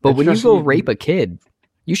illegal. But It's when you just- go rape a kid,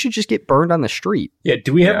 you should just get burned on the street. Yeah,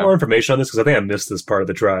 do we have Yeah. more information on this? Because I think I missed this part of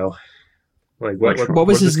the trial. Like, what What was what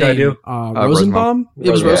his this guy name? do? Rosenbaum?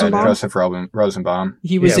 It was Yeah, Rosenbaum? Joseph Rosenbaum.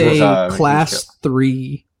 He was Yeah, a he was class killed.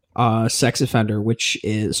 3 sex offender, which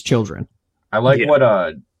is children. I like Yeah.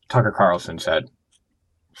 what Tucker Carlson said.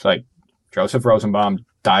 It's like Joseph Rosenbaum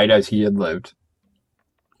died as he had lived.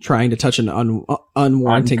 Trying to touch an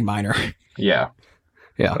unwanting minor. Yeah,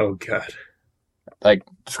 Oh, God. like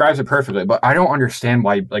describes it perfectly. But I don't understand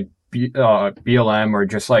why like BLM or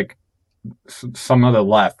just like some of the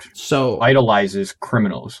left So, idolizes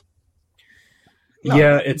criminals. No,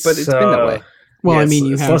 yeah, but it's been that way. well, I it's- mean,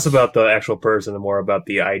 you it's have less about the actual person and more about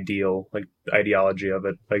the ideology of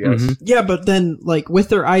it, I guess. Mhm. Yeah, but then, like, with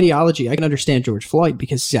their ideology, I can understand George Floyd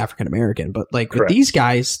because he's African American. But like with Correct. these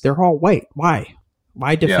guys, they're all white. Why?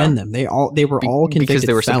 Why defend them? They were all convicted because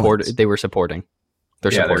they were felons. They were supporting.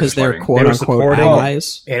 They're Yeah, supporting. Because they're supporting. quote They were unquote supporting-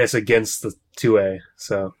 allies. And it's against the 2A,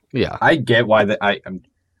 so... Yeah. I get why I am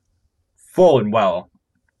full and well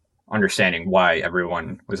understanding why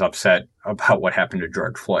everyone was upset about what happened to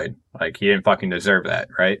George Floyd. Like he didn't fucking deserve that,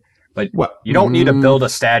 right? But What? you don't need to Mm, build a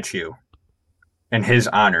statue in his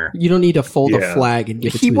honor. You don't need to fold a Yeah. flag and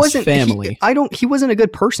give it He to his wasn't family. He wasn't a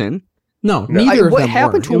good person. No, No. neither of What them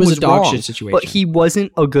happened were. to It him was was a dog wrong, shit situation. But he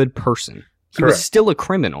wasn't a good person. He was Correct. still a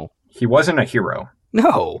criminal. He wasn't a hero.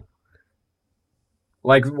 No.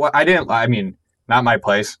 Like what I mean, not my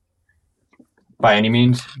place by any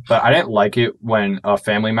means, but I didn't like it when a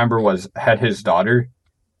family member had his daughter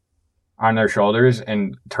on their shoulders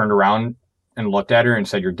and turned around and looked at her and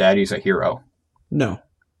said, "Your daddy's a hero." No.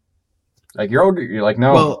 Like you're like,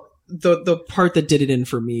 no. Well, the part that did it in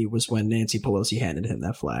for me was when Nancy Pelosi handed him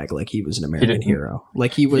that flag, like he was an American didn't- hero,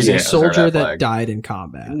 like he was he a didn't deserve soldier that that flag. died in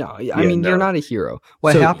combat. No. I Yeah, mean, you're no. not a hero.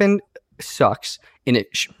 What So- happened sucks, and it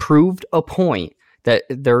proved a point that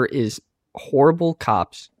there is horrible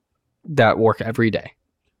cops that work every day.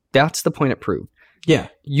 That's the point it proved. Yeah,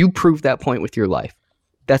 You proved that point with your life.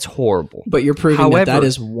 That's horrible. but you're proving However, that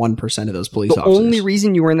is 1% of those police The officers. only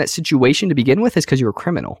reason you were in that situation to begin with is because you were a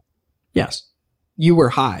criminal. Yes, you were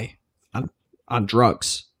high on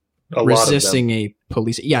drugs, A resisting a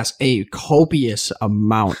police. Yes, a copious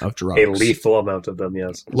amount of drugs. lot of them. A lethal amount of them,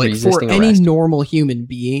 yes. Like for resisting any arrest. normal human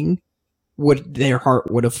being, their heart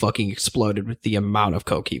would have fucking exploded with the amount of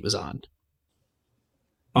coke he was on.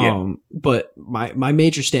 Yeah. But my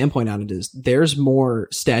major standpoint on it is there's more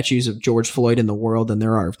statues of George Floyd in the world than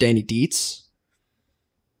there are of Danny Dietz,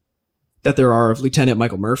 that there are of Lieutenant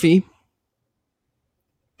Michael Murphy,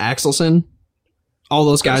 Axelson, all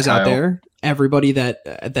those guys out Kyle. there, everybody that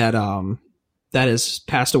has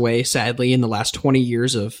passed away sadly in the last 20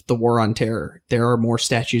 years of the war on terror. There are more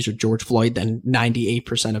statues of George Floyd than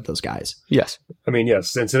 98% of those guys. Yes. I mean,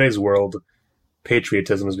 yes, in today's world,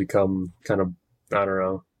 patriotism has become kind of, I don't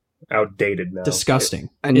know, outdated now. Disgusting.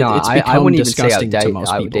 No, It's I become wouldn't even say disgusting to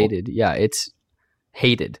most people. outdated. Yeah, it's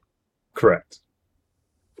hated. Correct.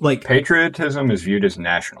 Like, Patriotism is viewed as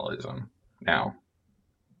nationalism now.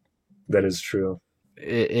 That is true.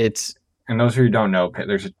 It's And those who don't know,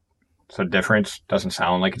 there's a difference. Doesn't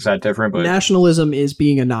sound like it's that different, but nationalism is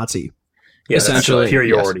being a Nazi. Yeah, that's Essentially,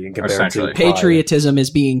 superiority in comparison Essentially. to pride. Patriotism is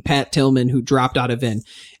being Pat Tillman, who dropped out of an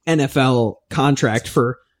NFL contract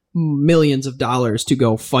for millions of dollars to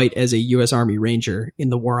go fight as a U.S. Army Ranger in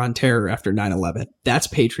the war on terror after 9/11. That's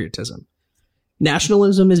patriotism.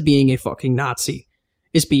 Nationalism is being a fucking Nazi,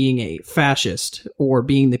 is being a fascist, or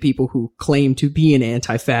being the people who claim to be an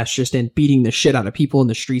anti-fascist and beating the shit out of people in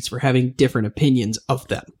the streets for having different opinions of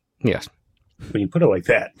them. yes. When you put it like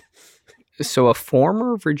that. So a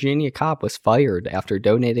former Virginia cop was fired after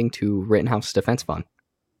donating to Rittenhouse Defense Fund.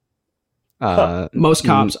 Most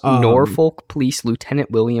cops, Norfolk Police Lieutenant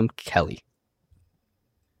William Kelly.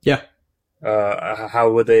 Yeah.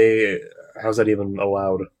 How's that even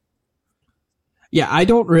allowed? Yeah, I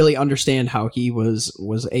don't really understand how he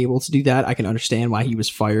was able to do that. I can understand why he was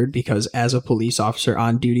fired, because as a police officer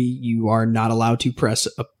on duty, you are not allowed to press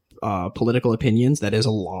political opinions. That is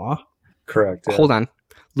a law. Correct. Yeah. Hold on.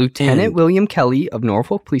 Lieutenant And- William Kelly of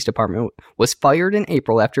Norfolk Police Department was fired in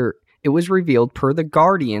April after it was revealed per The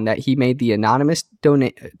Guardian that he made the anonymous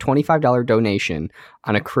 $25 donation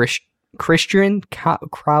on a Christian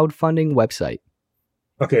crowdfunding website.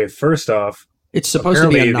 Okay, first off, It's supposed to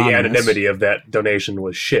Apparently, be anonymous. the anonymity of that donation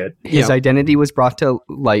was shit. His identity was brought to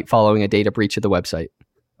light following a data breach of the website.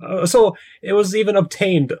 So it was even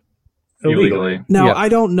obtained illegally. Now, Yep. I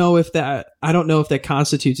don't know if that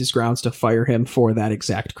constitutes as grounds to fire him for that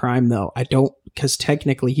exact crime, though. I don't, because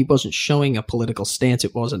technically he wasn't showing a political stance.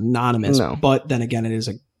 It was anonymous. No. But then again,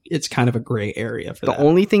 it's kind of a gray area for The that.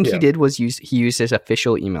 only thing he Yeah. did was he used his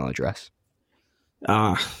official email address.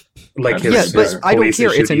 Like his, Yeah, but his I don't care.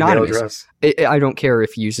 police-issued It's email anonymous. address. I don't care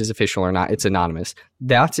if he uses official or not. It's anonymous.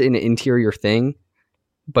 That's an interior thing,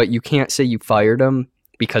 but you can't say you fired him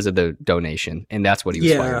because of the donation, and that's what he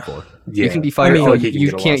was fired for. Yeah. You can be fired. I mean, for, like he can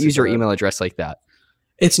you get a can't lawsuit use your for that. email address like that.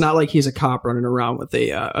 It's not like he's a cop running around with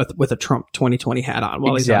a Trump 2020 hat on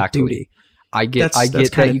while Exactly. he's on duty. I get That's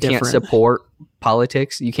that kinda you can't different. support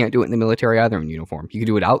politics. You can't do it in the military either in uniform. You can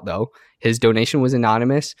do it out though. His donation was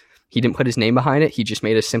anonymous. He didn't put his name behind it. He just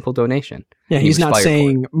made a simple donation. Yeah, He he's was not fired for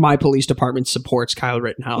saying my police department supports Kyle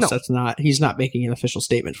Rittenhouse. No. He's not making an official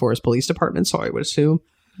statement for his police department, so I would assume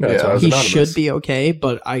No, that's Yeah. why it was he anonymous. should be okay,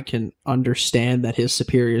 but I can understand that his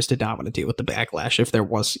superiors did not want to deal with the backlash if there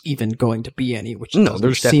was even going to be any, which No, doesn't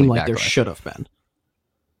there's seem definitely like there backlash. should have been.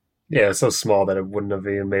 Yeah, it's so small that it wouldn't have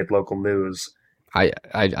even made local news. I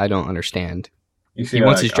don't understand. You see, He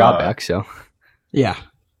wants his job uh, back, so Yeah.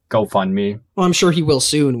 GoFundMe. Well, I'm sure he will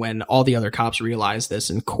soon when all the other cops realize this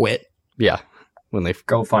and quit. yeah. When they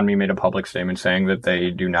GoFundMe made a public statement saying that they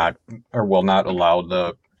do not or will not allow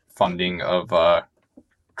the funding of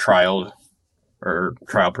trial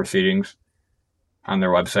proceedings on their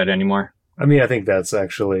website anymore. I mean, I think that's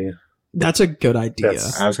actually That's a good idea.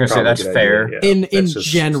 That's I was going to say probably a that's good fair. idea, yeah. in That's just-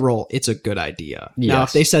 general, it's a good idea. Now, Yes.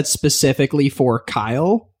 if they said specifically for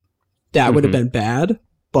Kyle, that would have been bad.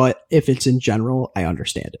 But if it's in general, I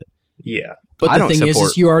understand it. Yeah. But I the don't thing is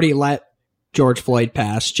support- you already let George Floyd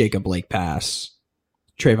pass, Jacob Blake pass,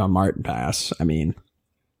 Trayvon Martin pass. I mean,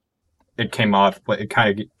 It kind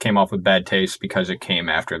of came off with bad taste because it came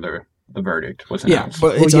after the verdict was yeah, announced.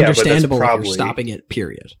 but Well, it's yeah, but that's understandable if probably- you're stopping it,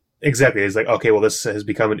 period. Exactly. It's like, okay, well, this has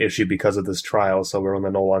become an issue because of this trial, so we're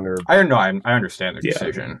no longer. I don't know. I understand their Yeah.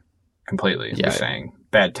 decision completely. Yeah. Just saying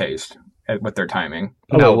bad taste with their timing.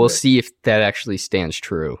 A no, little we'll bit. see if that actually stands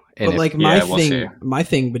true. And But if, like yeah, we'll see. my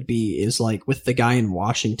thing would be is like with the guy in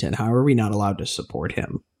Washington, how are we not allowed to support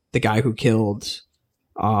him? The guy who killed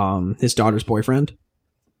his daughter's boyfriend?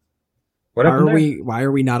 What happened there? Why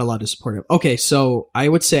are we not allowed to support him? Okay, so I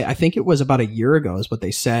would say I think it was about a year ago is what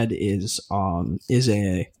they said is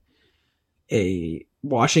a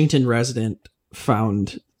Washington resident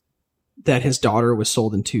found that his daughter was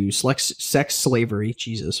sold into sex slavery,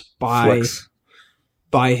 Jesus, Flex.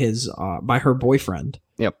 by her boyfriend.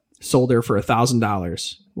 Yep. Sold her for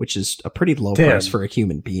 $1,000, which is a pretty low Damn. price for a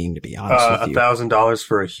human being, to be honest with you. $1,000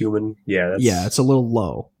 for a human. Yeah. That's, Yeah, it's a little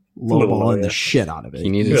low. little low, Lowballing yeah. the shit out of it. He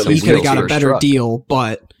needed some He could have wheels got for a his better truck. deal,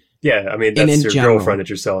 but Yeah, I mean, And that's in your general. girlfriend that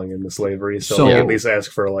you're selling into slavery, so, So- you can at least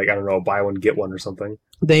ask for, like, I don't know, buy one, get one or something.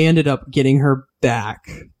 they ended up getting her back,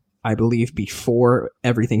 I believe, before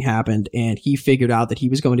everything happened, and he figured out that he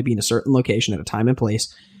was going to be in a certain location at a time and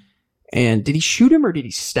place. And did he shoot him or did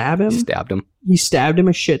he stab him? stabbed him. He stabbed him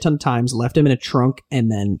a shit ton of times, left him in a trunk,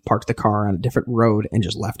 and then parked the car on a different road and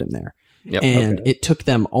just left him there. Yep. And Okay. it took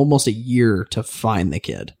them almost a year to find the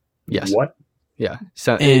kid. Yes. What? Yeah.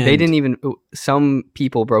 So And- they didn't even. Some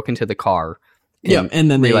people broke into the car. Yeah, and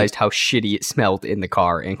then they realized how shitty it smelled in the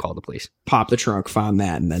car and called the police. popped the trunk, found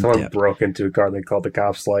that, and then Someone dipped. broke into a car and they called the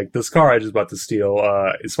cops, like, this car I just about to steal,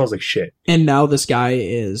 it smells like shit. And now this guy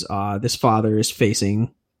is, this father is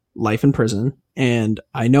facing life in prison. And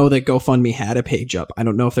I know that GoFundMe had a page up. I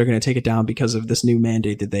don't know if they're going to take it down because of this new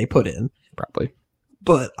mandate that they put in. Probably.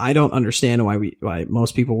 But I don't understand why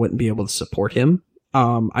most people wouldn't be able to support him.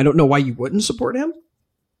 I don't know why you wouldn't support him.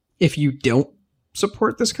 If you don't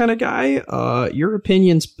support this kind of guy, your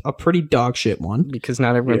opinion's a pretty dog shit one. Because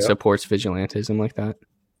not everyone Yeah. supports vigilantism like that.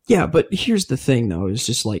 Yeah, but here's the thing, though, is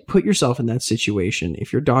just like put yourself in that situation.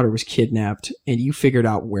 If your daughter was kidnapped and you figured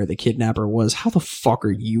out where the kidnapper was, how the fuck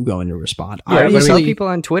are you going to respond? Yeah, I saw Obviously, people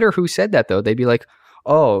on Twitter who said that though. They'd be like,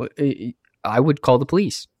 "Oh, I would call the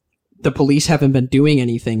police." the police haven't been doing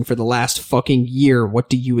anything for the last fucking year. What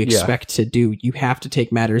do you expect to do? You have to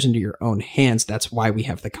take matters into your own hands. That's why we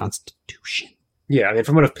have the Constitution. Yeah, I mean,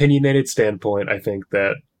 from an opinionated standpoint, I think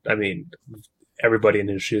that, I mean, everybody in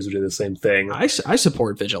his shoes would do the same thing. I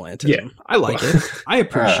support vigilantism. Yeah. I like it. I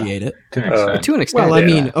appreciate it. To an extent. To an extent, Well, I yeah.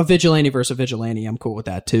 mean, a vigilante versus a vigilante, I'm cool with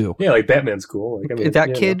that too. Yeah, like Batman's cool. Like, I mean, that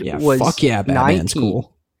you know. kid Yeah, was fuck yeah, Batman's 19.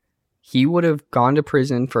 cool. He would have gone to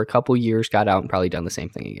prison for a couple years, got out, and probably done the same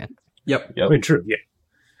thing again. Yep. Yep. I mean, true, yeah.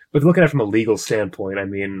 But looking at it from a legal standpoint, I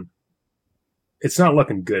mean, it's not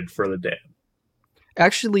looking good for the dad.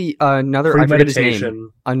 Actually, I forget his name. Premeditation.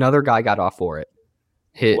 Another guy got off for it.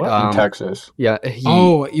 What? In Texas. Yeah.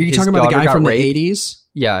 You're his talking about the daughter guy got from raped. the 80s?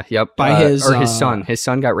 Yeah, yep. By his son. His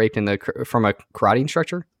son got raped from a karate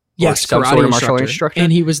instructor. Yes, Or some karate sort of martial arts instructor.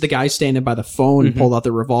 And he was the guy standing by the phone, Mhm. pulled out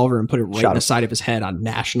the revolver and put it right Shot in the him. side of his head on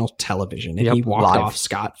national television. And Yep, he walked live. off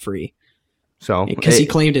scot-free. So Because he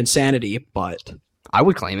claimed insanity, but I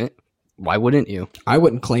would claim it. Why wouldn't you? I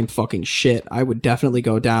wouldn't claim fucking shit. I would definitely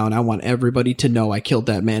go down. I want everybody to know I killed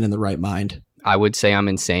that man in the right mind. I would say I'm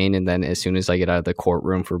insane, and then as soon as I get out of the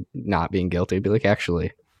courtroom for not being guilty, I'd be like,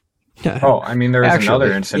 actually, Oh, I mean, there was Actually,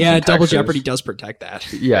 another instance. yeah, in double Texas. jeopardy does protect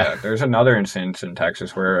that. yeah. There's another instance in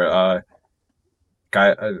Texas where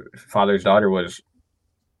father's daughter was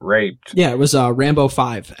raped. Yeah, it was Rambo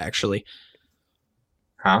 5, actually.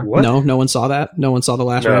 Huh? What? No one saw that? No one saw the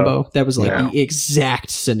last No. Rambo? That was like No. the exact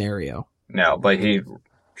scenario. No, but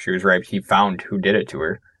she was raped. He found who did it to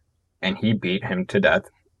her, and he beat him to death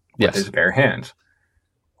with his Yes. bare hands.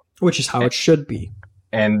 Which is how it should be.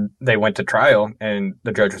 And they went to trial, and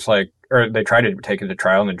the judge was like, or they tried to take it to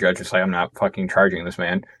trial, and the judge was like, I'm not fucking charging this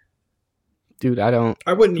man. Dude, I don't.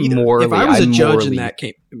 I wouldn't either. Morally, if I was a I'm judge morally- and that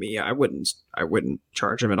came to me, I wouldn't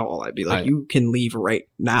charge him at all. I'd be like, I- you can leave right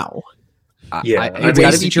now. Yeah, it's I got to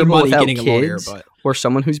wasted be your people money without getting a lawyer, kids, but or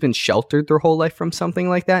someone who's been sheltered their whole life from something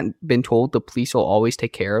like that, and been told the police will always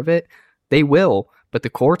take care of it. They will, but the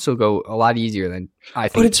courts will go a lot easier than I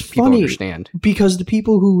think it's people funny. understand. because the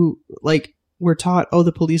people who like were taught, oh,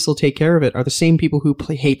 the police will take care of it, are the same people who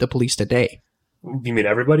hate the police today. You mean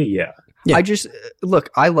everybody? Yeah. Yeah. I just look.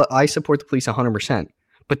 I support the police 100%,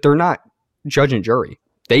 but they're not judge and jury.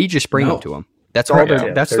 They just bring No. them to them. That's all. Right,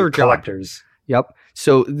 Their, that's they're their job. collectors. Yep.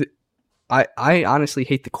 So I honestly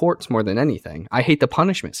hate the courts more than anything. I hate the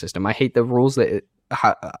punishment system. I hate the rules that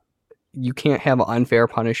you can't have unfair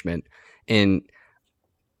punishment in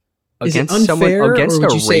Is it against unfair, someone against or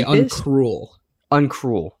would a you say rapist.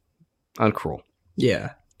 uncruel? Uncruel.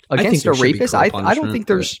 Yeah. Against there a should be rapist, cruel I don't punishment, think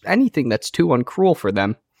there's anything that's too uncruel for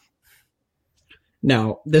them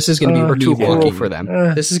Now, this is going to be or me too cruel walking. for them.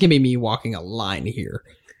 This is going to be me walking a line here.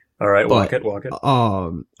 All right, walk But- it.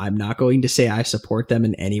 I'm not going to say I support them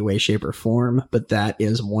in any way, shape, or form, but that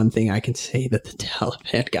is one thing I can say that the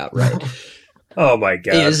Taliban got right. Oh my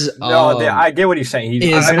god. is I get what he's saying.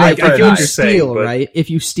 is I like get if what you you're saying, steal, but- right? If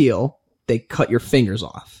you steal, they cut your fingers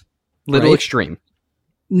off. Little Right? extreme.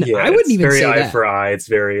 No, Yeah, I wouldn't it's even very say eye that. for eye. It's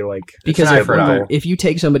very like Because an eye if, for an eye. if you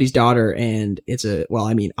take somebody's daughter and it's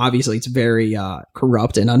obviously it's very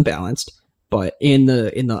corrupt and unbalanced, but in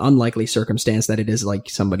the unlikely circumstance that it is like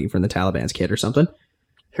somebody from the Taliban's kid or something,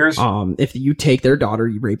 Here's if you take their daughter,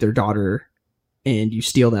 you rape their daughter, and you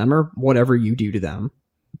steal them or whatever you do to them,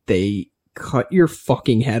 they cut your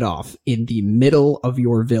fucking head off in the middle of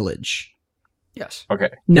your village. Yes. okay.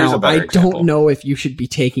 Here's Now, a better I example. don't know if you should be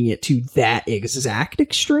taking it to that exact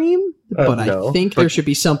extreme, but no. I think But there should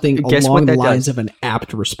be something guess along what the that lines does? of an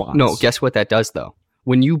apt response. No, guess what that does though?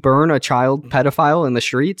 When you burn a child pedophile in the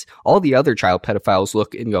streets, all the other child pedophiles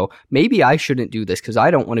look and go, maybe I shouldn't do this because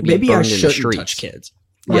I don't want to be Maybe I burned in the shouldn't streets. touch kids.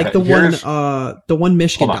 Yeah, Like the here's- one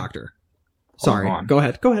Michigan Hold on. doctor. Sorry, on. go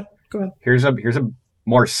ahead. Here's a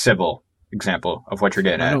more civil example of what you're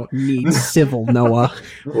getting I at. don't need civil, Noah.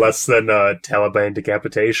 less than Taliban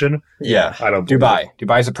decapitation. Yeah. I don't. believe it.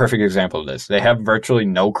 Dubai is a perfect example of this. They have virtually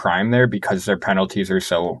no crime there because their penalties are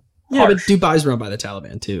so Yeah, but harsh. Dubai's run by the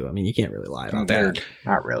Taliban too. I mean, you can't really lie about They're that.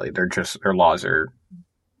 not really. They're just their laws are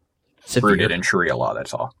Severe. rooted in Sharia law.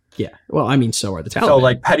 That's all. Yeah. Well, I mean, so are the Taliban. So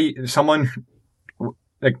like someone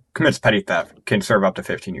that commits petty theft can serve up to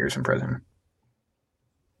 15 years in prison.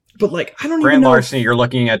 but like, I don't even Grand know. larceny, you're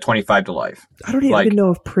looking at 25 to life. I don't even like-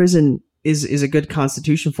 know if prison is a good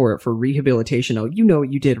constitution for rehabilitation. Oh, you know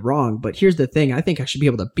what you did wrong, but here's the thing: I think I should be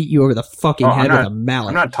able to beat you over the fucking Oh, head I'm with a mallet.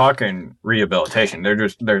 I'm not talking rehabilitation. They're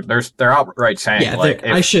just they're outright saying yeah, like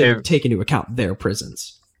I if, should if take into account their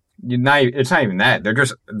prisons. it's not even that.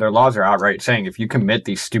 Their laws are outright saying if you commit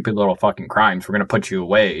these stupid little fucking crimes, we're going to put you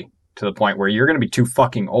away to the point where you're going to be too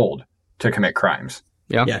fucking old to commit crimes.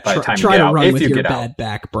 Yeah. Yeah, By the time you try get to out, run if with you your get bad out.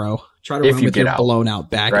 back, bro. Try to If run you with get your out. blown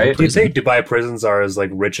out back. in Right? Do you prison. think Dubai prisons are as like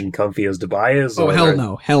rich and comfy as Dubai is? Oh or- hell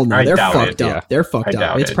no, hell no! I They're doubt fucked it, up. yeah. They're fucked I up.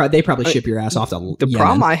 doubt It's it. they probably ship your ass off to The Yemen.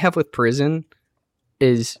 problem I have with prison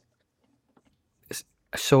is,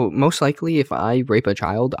 so most likely if I rape a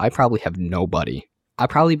child, I probably have nobody. I've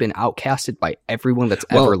probably been outcasted by everyone that's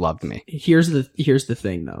Well, ever loved me. Here's the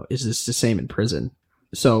thing though: is this the same in prison?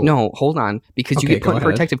 So No, hold on, because you Okay, get put go in ahead.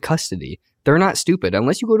 protective custody. They're not stupid.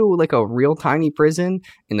 Unless you go to like a real tiny prison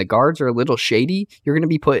and the guards are a little shady, you're gonna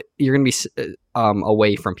be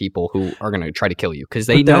away from people who are gonna try to kill you because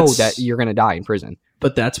they But know that's- that you're gonna die in prison.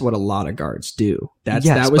 But that's what a lot of guards do. Yes,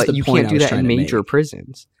 that was but the you point can't do that in major make.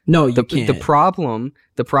 prisons. No, you The can't.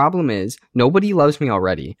 problem is nobody loves me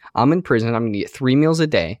already. I'm in prison. I'm going to get 3 meals a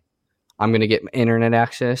day. I'm going to get internet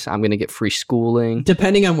access. I'm going to get free schooling.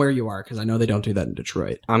 Depending on where you are, because I know they don't do that in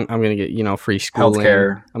Detroit. I'm going to get, free schooling.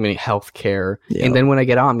 Healthcare. I'm going to get healthcare. Yep. And then when I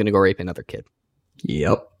get out, I'm going to go rape another kid.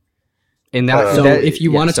 Yep. And that, So that- if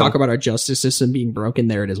you yeah, want to so- talk about our justice system being broken,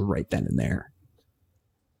 there it is right then and there.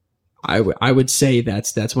 I would say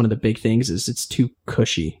that's one of the big things is it's too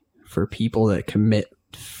cushy for people that commit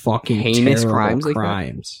fucking Heinous terrible crimes like that?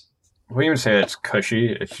 crimes. I wouldn't even say it's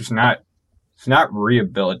cushy. It's just not. It's not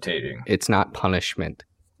rehabilitating, it's not punishment.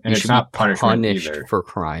 and You it's should not be punishment punished either. for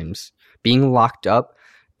crimes. Being locked up,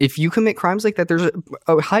 if you commit crimes like that, there's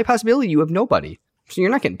a high possibility you have nobody. So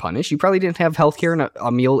you're not getting punished. You probably didn't have health care and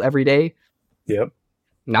a meal every day. Yep.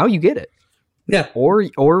 Now you get it. Yeah.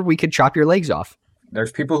 Or we could chop your legs off.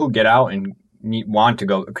 There's people who get out and want to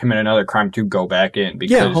go commit another crime to go back in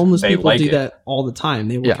because Yeah, homeless they people like do it. that all the time.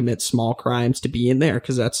 They will Yeah. commit small crimes to be in there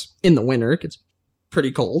because that's in the winter. It gets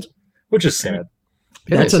pretty cold. Which is sad.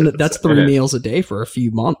 That's is. that's It 3 is. meals a day for a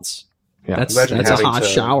few months. Yeah. That's Imagine a having hot to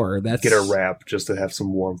shower. That's Get a wrap just to have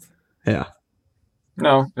some warmth. Yeah.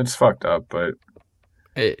 No, it's fucked up, but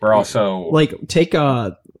It- we're also Like take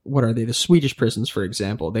what are they? The Swedish prisons, for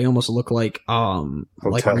example. They almost look like Hotels.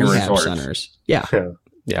 rehab Resorts. centers. Yeah.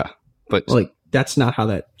 yeah. But Like that's not how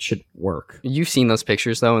that should work. you've seen those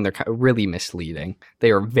pictures though, and they're really misleading.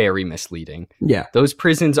 They are very misleading. Yeah. Those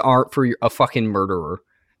prisons aren't for a fucking murderer.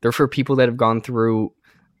 They're for people that have gone through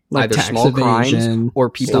Like either tax small crimes evasion, or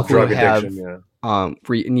people stuff who like Drug have addiction,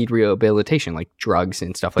 yeah. need rehabilitation, like drugs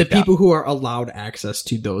and stuff like the people that. who are allowed access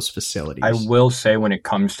to those facilities. I will say when it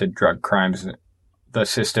comes to drug crimes, the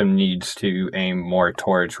system needs to aim more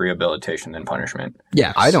towards rehabilitation than punishment.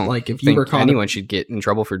 Yes. I don't like if you think were caught. anyone should get in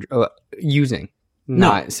trouble for using,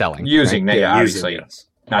 not selling. Using, right? yeah, using, obviously, yes.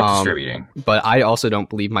 not Um, distributing. But I also don't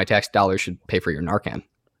believe my tax dollars should pay for your Narcan.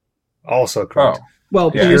 Also Oh, correct. Well,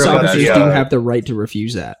 Yeah, police I heard about officers that. do Yeah. have the right to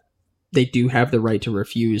refuse that. They do have the right to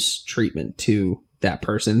refuse treatment to that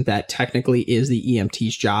person. That technically is the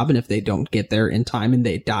EMT's job, and if they don't get there in time and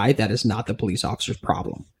they die, that is not the police officer's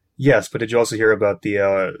problem. Yes, but did you also hear about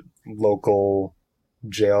the local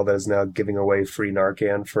jail that is now giving away free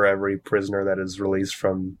Narcan for every prisoner that is released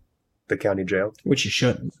from the county jail? Which you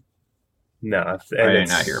shouldn't. No, I did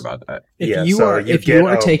not hear about that. If Yeah, you so are you if get, you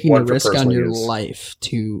are taking the one for risk on personal your use. life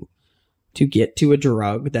to get to a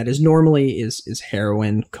drug that is normally is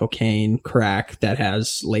heroin, cocaine, crack that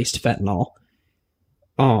has laced fentanyl.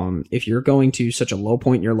 If you're going to such a low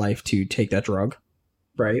point in your life to take that drug,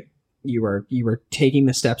 right? You are taking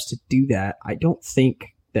the steps to do that. I don't think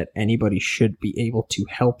that anybody should be able to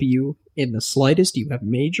help you in the slightest. You have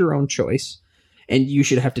made your own choice, and you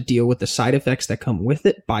should have to deal with the side effects that come with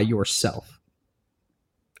it by yourself.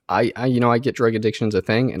 I get drug addiction's a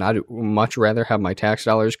thing, and I'd much rather have my tax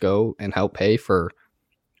dollars go and help pay for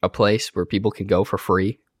a place where people can go for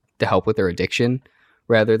free to help with their addiction,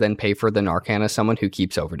 rather than pay for the Narcan of someone who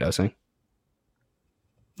keeps overdosing.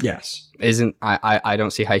 Yes. I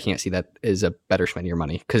don't see how you can't see that as a better spend of your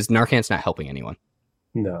money, because Narcan's not helping anyone.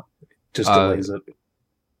 No, just delays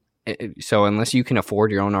it. So unless you can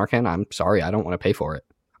afford your own Narcan, I'm sorry, I don't want to pay for it.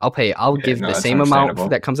 I'll give the that's same amount understandable.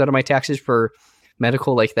 that comes out of my taxes for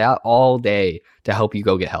medical like that all day to help you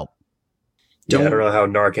go get help. Yeah, I Don't- don't know how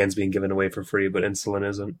Narcan's being given away for free, but insulin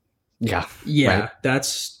isn't. Yeah, Yeah, Right.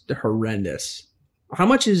 that's horrendous. How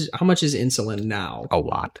much is insulin now? a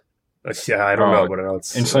lot. Yeah, I don't Oh, know, but I know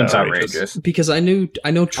it's Insulin's outrageous. Because I know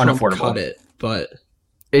Trump Unaffordable. cut it, but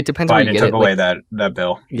It depends where you Biden get took it. away that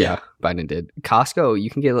bill. Yeah, Biden did. Costco, you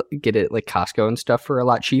can get it like Costco and stuff for a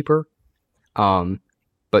lot cheaper.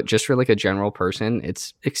 But just for like a general person,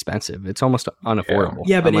 it's expensive. It's almost unaffordable.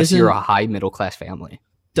 Yeah, but unless you're isn't- a high middle class family.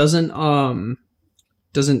 doesn't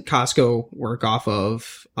Costco work off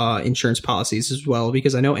of insurance policies as well?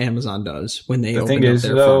 Because I know Amazon does when they The open thing up is,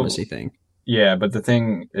 their though, pharmacy thing. Yeah, but the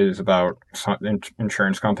thing is about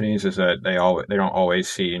insurance companies is that they don't always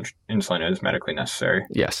see insulin as medically necessary,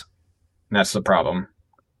 Yes. and that's the problem.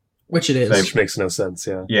 Which it is. which makes no sense.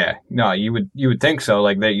 Yeah, Yeah, no, you would think so.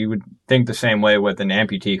 Like that, you would think the same way with an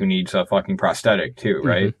amputee who needs a fucking prosthetic too,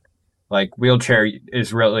 right? Like wheelchair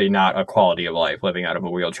is really not a quality of life living out of a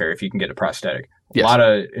wheelchair if you can get a prosthetic. Yes. A lot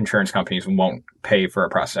of insurance companies won't pay for a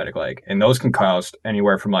prosthetic leg, and those can cost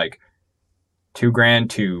anywhere from like $2,000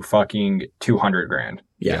 to fucking $200,000.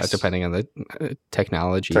 Yeah, Yes. depending on the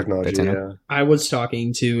technology. technology. that's in it. Yeah, I was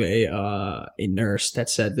talking to a nurse that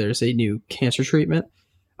said there's a new cancer treatment.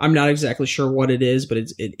 I'm not exactly sure what it is, but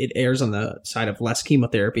it airs on the side of less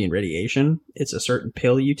chemotherapy and radiation. It's a certain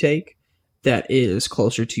pill you take, that is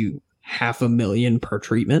closer to $500,000 per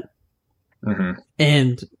treatment,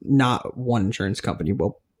 and not one insurance company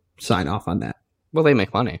will sign off on that. Well, they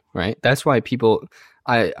make money, right? That's why people.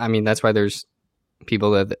 I mean, that's why there's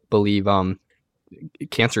people that believe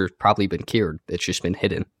cancer's probably been cured. It's just been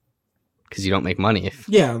hidden because you don't make money if.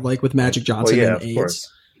 Yeah, like with Magic Johnson and of AIDS.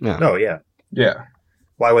 course. Yeah. No, yeah. Yeah.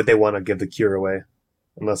 Why would they want to give the cure away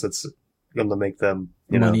unless it's going to make them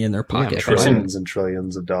Money in their pocket. Yeah, trillions and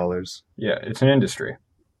trillions of dollars? Yeah, it's an industry.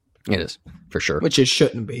 It is for sure. Which it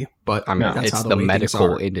shouldn't be, but I mean, that's it's how the way things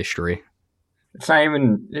medical are. industry. It's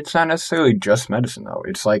not necessarily just medicine though.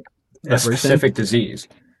 It's like a Everything. specific disease.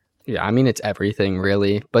 Yeah, I mean, it's everything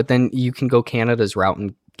really. But then you can go Canada's route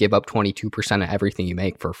and give up 22% of everything you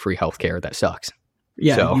make for free healthcare. That sucks.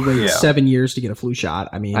 Yeah, So- you wait Yeah. 7 years to get a flu shot.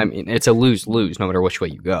 I mean, it's a lose-lose no matter which way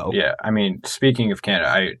you go. Yeah, I mean, speaking of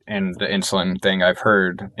Canada and the insulin thing, I've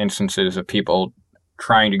heard instances of people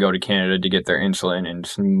trying to go to Canada to get their insulin and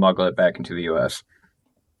smuggle it back into the U.S.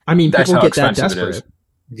 people That's how get that expensive it desperate. is.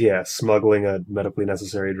 Yeah, smuggling a medically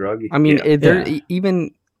necessary drug. I mean, Yeah.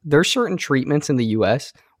 there's certain treatments in the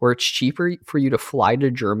U.S. where it's cheaper for you to fly to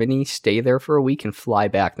Germany, stay there for a week, and fly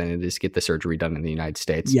back than it is to get the surgery done in the United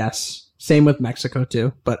States. Yes, same with Mexico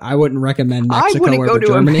too. But I wouldn't recommend I Mexico wouldn't go over to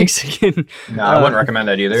Germany. a Mexican. No, I wouldn't recommend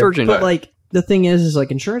that either. surgeon. But like the thing is like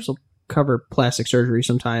insurance will cover plastic surgery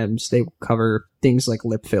sometimes. They will cover things like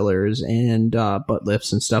lip fillers and butt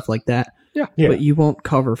lifts and stuff like that. Yeah. But you won't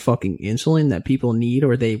cover fucking insulin that people need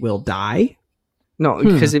or they will die. No,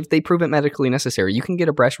 because if they prove it medically necessary, you can get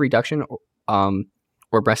a breast reduction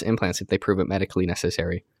or breast implants if they prove it medically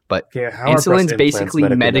necessary. But Yeah, how are breast insulin's implants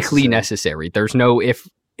basically medically necessary. There's no if,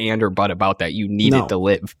 and, or but about that. You need No. it to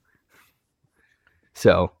live.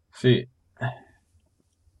 So, See,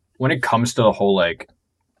 when it comes to the whole like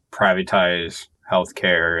privatized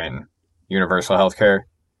healthcare and universal healthcare,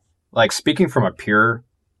 like speaking from a pure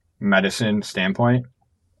medicine standpoint,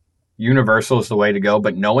 universal is the way to go.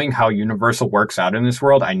 But knowing how universal works out in this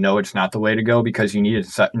world, I know it's not the way to go because you need to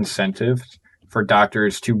set incentives for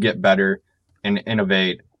doctors to get better and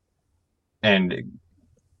innovate and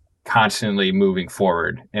constantly moving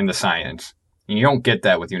forward in the science. And you don't get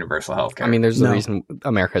that with universal healthcare. I mean, there's the No. reason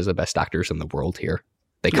America has the best doctors in the world here.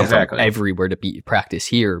 They come Exactly. from everywhere to practice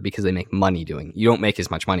here because they make money doing it. You don't make as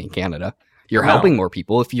much money in Canada. You're No. helping more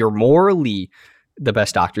people. If you're morally the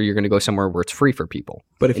best doctor, you're going to go somewhere where it's free for people.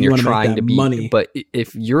 But if And you you're want to make trying that to be money, But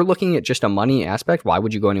if you're looking at just a money aspect, why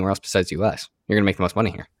would you go anywhere else besides US? You're going to make the most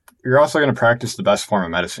money here. You're also going to practice the best form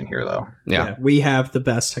of medicine here, though. Yeah. we have the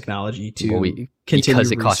best technology to Well, continue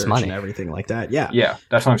because it costs research money. and everything like that. Yeah. Yeah,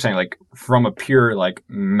 that's what I'm saying. Like from a pure like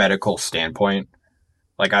medical standpoint,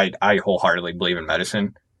 like I wholeheartedly believe in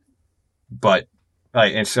medicine, but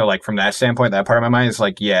like and so like from that standpoint, that part of my mind is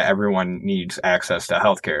like, yeah, everyone needs access to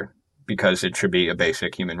healthcare because it should be a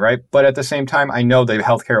basic human right. But at the same time, I know that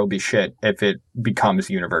healthcare will be shit if it becomes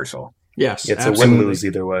universal, Yes. It's absolutely. a win-lose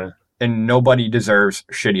either way. and nobody deserves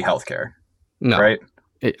shitty healthcare, No. right?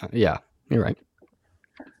 Yeah, you're right.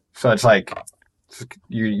 So it's like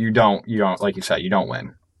you don't like you said, you don't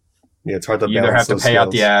win. Yeah, it's hard to You either have balance to those pay out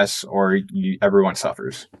the scales. ass or everyone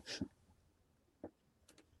suffers.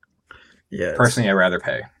 Yeah. it's- Personally, I'd rather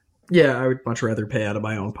pay. Yeah, I would much rather pay out of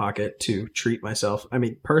my own pocket to treat myself. I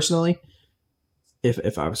mean, personally,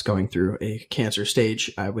 if I was going through a cancer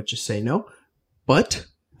stage, I would just say no. But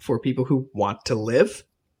for people who want to live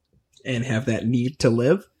and have that need to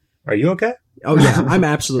live, Are you okay? oh yeah, I'm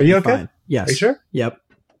absolutely Are you okay? fine. Yes. Are you sure? Yep.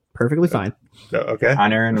 Perfectly fine. No, okay.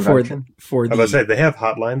 On air For intervention. for I was about to say the they have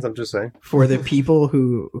hotlines. I'm just saying. for the people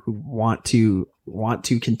who want to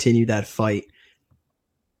continue that fight,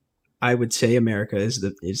 I would say America is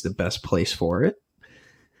the best place for it.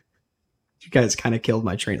 You guys kind of killed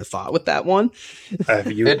my train of thought with that one.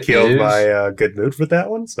 You It killed is. my good mood with that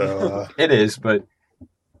one. So It is, but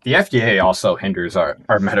the FDA also hinders our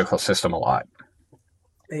medical system a lot.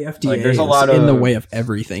 The FDA Like, there's a is lot in the of- way of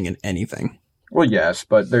everything and anything. Well, yes,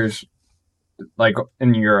 but there's like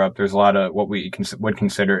in Europe, there's a lot of what we would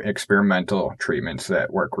consider experimental treatments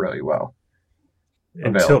that work really well.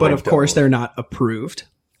 until But they of course, don't. they're not approved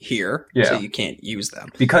here, Yeah. so you can't use them.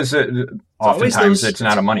 Because Always oftentimes those- it's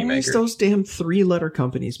not a always moneymaker. those damn 3-letter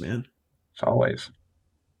companies, man. It's always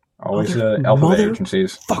Mother- the alphabet mother-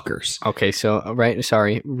 agencies. Fuckers. Okay, so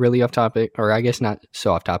sorry, really off topic, or I guess not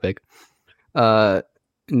so off topic.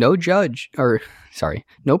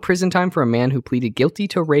 No prison time for a man who pleaded guilty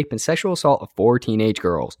to rape and sexual assault of 4 teenage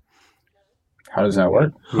girls. How does that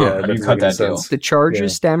work? Yeah, How do you doesn't cut make any that deal? sense. The charges Yeah.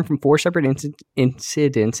 stem from 4 separate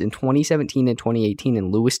incidents in 2017 and 2018 in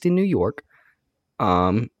Lewiston, New York. He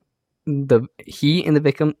and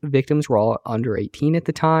the victims were all under 18 at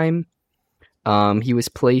the time. He was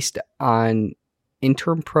placed on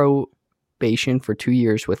interim probation for 2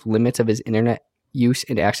 years with limits of his internet use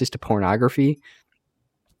and access to pornography.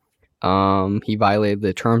 He violated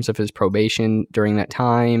the terms of his probation during that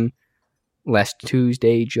time. Last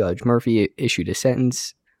Tuesday, Judge Murphy issued a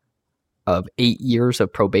sentence of 8 years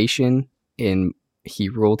of probation, and he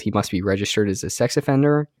ruled he must be registered as a sex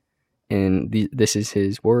offender. And this is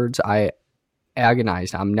his words. I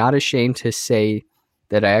agonized. I'm not ashamed to say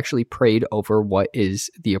that I actually prayed over what is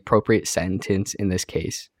the appropriate sentence in this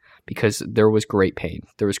case, because there was great pain.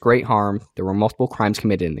 There was great harm. There were multiple crimes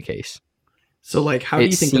committed in the case. So, like, how do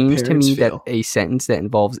you think the parents feel? It seems to me feel? that a sentence that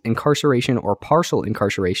involves incarceration or partial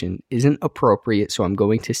incarceration isn't appropriate, so I'm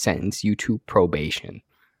going to sentence you to probation.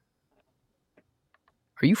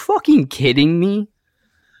 Are you fucking kidding me?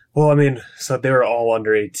 Well, I mean, so they were all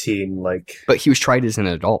under 18, like... But he was tried as an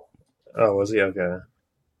adult. Oh, was he? Okay.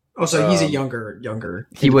 Oh, so he's a younger.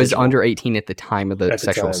 He was individual. under 18 at the time of the At the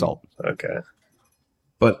sexual time. assault. Okay.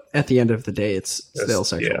 But at the end of the day, it's still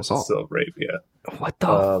sexual assault. Still rape, yeah. What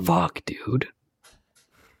the fuck, dude?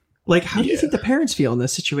 Like, how do you Yeah. think the parents feel in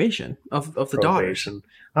this situation of the daughter? Probation.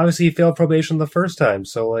 Obviously, he failed probation the first time,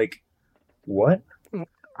 so, like, what?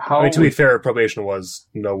 How? I mean, to be fair, probation was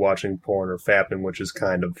no watching porn or fapping, which is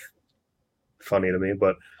kind of funny to me,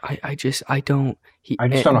 but... I just don't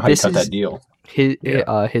know how you cut that deal.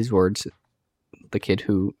 His words,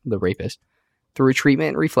 the rapist. Through treatment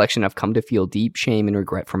and reflection, I've come to feel deep shame and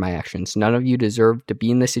regret for my actions. None of you deserve to be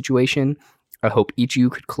in this situation. I hope each of you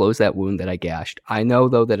could close that wound that I gashed. I know,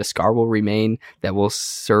 though, that a scar will remain that will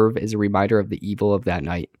serve as a reminder of the evil of that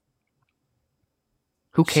night.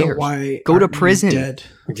 Who cares? So why Go to aren't you prison. Dead?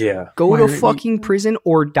 Yeah. Go Why to aren't you- fucking prison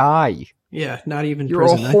or die. Yeah, not even You're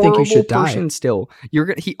prison. a I horrible think you should die. person still.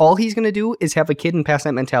 All he's gonna do is have a kid and pass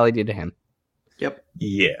that mentality to him. Yep.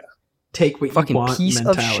 Yeah. Take what Fucking you want. piece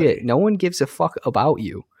mentality. of shit. No one gives a fuck about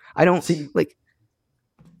you. I don't See- like.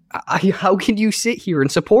 How can you sit here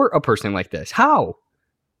and support a person like this? How?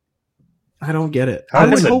 I don't get it. How I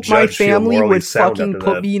does would a hope my judge feel family morally would sound fucking after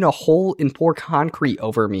put that? me in a hole and pour concrete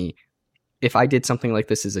over me if I did something like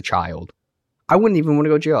this as a child. I wouldn't even want to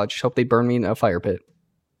go to jail. I just hope they burn me in a fire pit.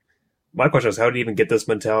 My question is, how did he even get this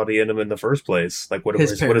mentality in him in the first place? Like, what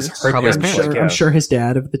His is parents. her Probably his parents parents. like? Yeah. I'm sure his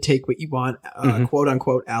dad of the take what you want, Mhm. quote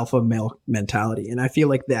unquote alpha male mentality, and I feel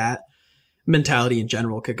like that mentality in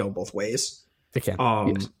general could go both ways. They can.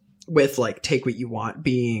 Yes. With like take what you want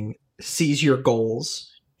being seize your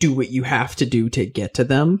goals, do what you have to do to get to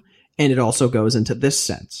them, and it also goes into this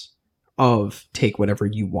sense of take whatever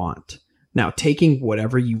you want. Now, taking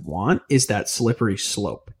whatever you want is that slippery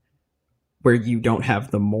slope where you don't have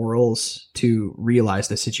the morals to realize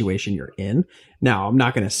the situation you're in. Now, I'm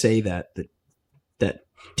not going to say that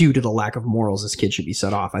due to the lack of morals, this kid should be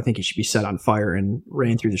set off. I think he should be set on fire and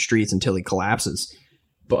ran through the streets until he collapses.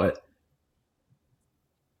 But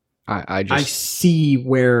I I just. see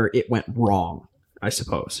where it went wrong, I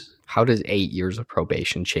suppose. How does 8 years of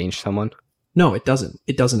probation change someone? No, it doesn't.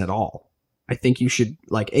 It doesn't at all. I think you should,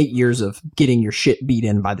 like, 8 years of getting your shit beat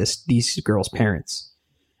in by these girls' parents.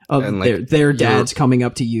 Of And, like, their dads coming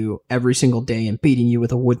up to you every single day and beating you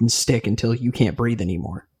with a wooden stick until you can't breathe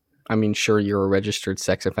anymore. I mean, sure, you're a registered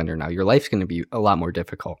sex offender now. Your life's going to be a lot more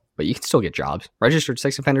difficult, but you can still get jobs. Registered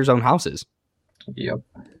sex offenders own houses. Yep.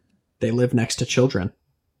 They live next to children,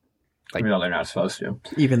 Even though they're not supposed to.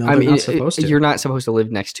 even though I they're mean, not supposed to. you're not supposed to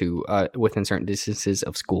live next to, within certain distances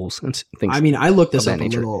of schools and things. I mean, I looked this of up that a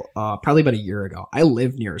nature. little, probably about a year ago. I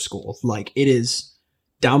live near a school. Like, it is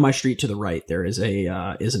down my street to the right. There is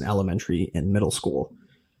an elementary and middle school,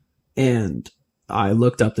 and I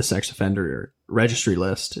looked up the sex offender registry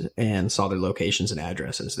list and saw their locations and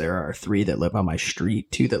addresses. There are 3 that live on my street,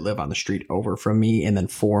 2 that live on the street over from me, and then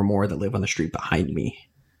 4 more that live on the street behind me.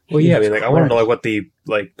 Well, yeah, I mean, like, I want to know, Christ. like, what the,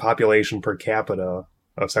 like, population per capita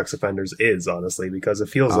of sex offenders is, honestly, because it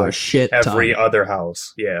feels A like shit every ton. other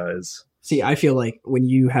house, is. See, I feel like when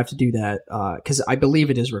you have to do that, because I believe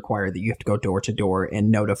it is required that you have to go door to door and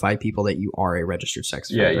notify people that you are a registered sex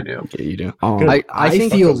offender. Yeah, you do. Yeah, you do. Good. I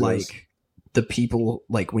think feel those like guys. the people,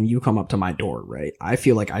 like when you come up to my door, right? I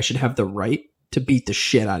feel like I should have the right to beat the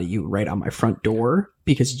shit out of you right on my front door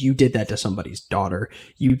because you did that to somebody's daughter.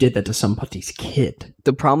 You did that to somebody's kid.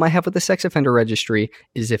 The problem I have with the sex offender registry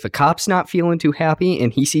is if a cop's not feeling too happy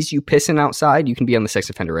and he sees you pissing outside, you can be on the sex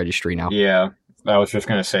offender registry now. Yeah. I was just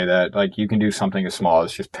going to say that. Like, you can do something as small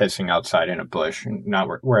as just pissing outside in a bush, and not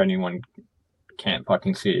where anyone can't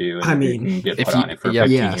fucking see you. And I mean, you can get if put you- on it for yeah,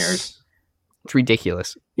 15 Yes. years. It's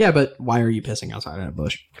ridiculous. Yeah, but why are you pissing outside in a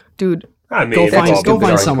bush? Dude, I mean, Go it's all find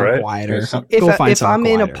drunk, somewhere right? quieter. Some- If I'm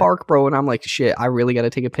in a quieter. park, bro, and I'm like, shit, I really got to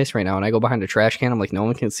take a piss right now, and I go behind a trash can, I'm like, no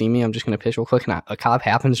one can see me. I'm just gonna piss real quick, and a cop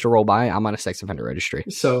happens to roll by. I'm on a sex offender registry.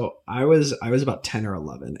 So I was about 10 or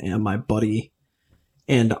 11, and my buddy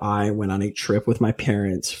and I went on a trip with my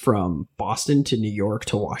parents from Boston to New York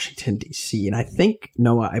to Washington, D.C. And I think,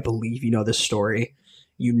 Noah, I believe you know this story.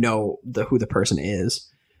 You know who the person is.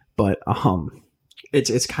 But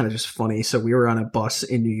it's kind of just funny. So we were on a bus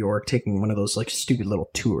in New York taking one of those like stupid little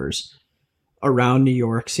tours around New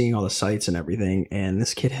York, seeing all the sights and everything. And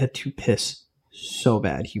this kid had to piss so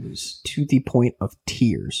bad. He was to the point of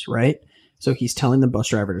tears, right? So he's telling the bus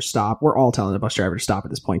driver to stop. We're all telling the bus driver to stop at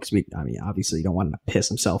this point because obviously you don't want him to piss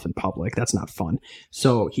himself in public. That's not fun.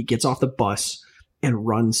 So he gets off the bus and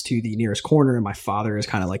runs to the nearest corner, and my father is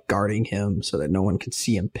kind of like guarding him so that no one can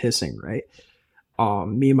see him pissing, right?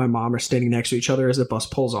 Me and my mom are standing next to each other as the bus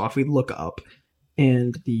pulls off. We look up,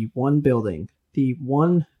 and the one building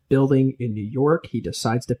in New York he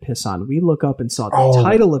decides to piss on. We look up and saw the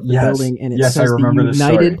title of the building, and it says the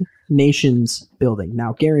United Nations building.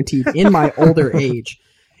 Now, guaranteed, in my older age,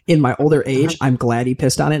 I'm glad he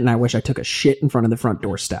pissed on it, and I wish I took a shit in front of the front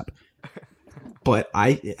doorstep. But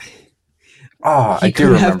he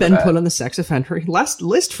could have been put on the sex offender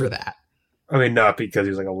list for that. I mean, not because he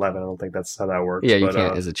was like 11. I don't think that's how that works. Yeah, you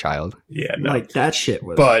can't as a child. Yeah, no. Like that shit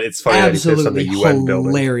was. But it's funny that he pissed on absolutely the UN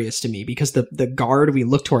building. hilarious to me because the guard. We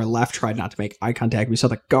looked to our left, tried not to make eye contact. We saw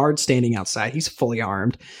the guard standing outside. He's fully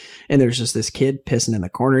armed, and there's just this kid pissing in the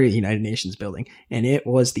corner of the United Nations building, and it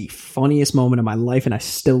was the funniest moment of my life, and I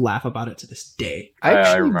still laugh about it to this day. I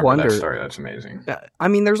actually remember wonder. that story. That's amazing. I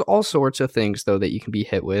mean, there's all sorts of things though that you can be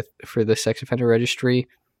hit with for the sex offender registry.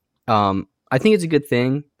 I think it's a good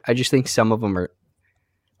thing. I just think some of them are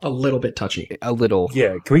A little bit touchy. a little.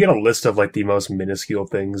 Yeah, can we get a list of like the most minuscule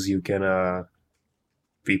things you can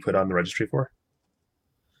be put on the registry for?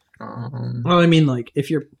 Well, I mean, like if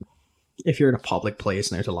you're in a public place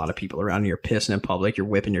and there's a lot of people around and you're pissing in public, you're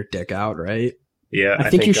whipping your dick out, right? Yeah, I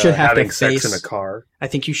think you should have having to sex face- in a car. I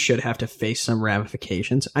think you should have to face some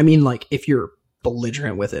ramifications. I mean, like if you're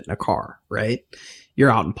belligerent with it in a car, right? You're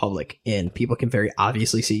out in public and people can very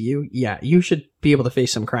obviously see you. Yeah, you should be able to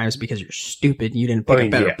face some crimes because you're stupid and you didn't pick a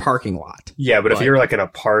better parking lot. Yeah, but if you're like in a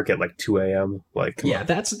park at like 2 a.m., like come on.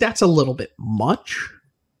 that's a little bit much.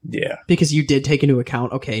 Yeah. Because you did take into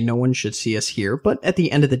account, okay, no one should see us here, but at the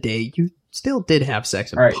end of the day, you still did have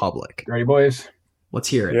sex in public. Ready, boys? Let's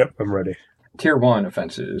hear it. Yep, I'm ready. Tier 1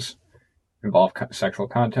 offenses involve sexual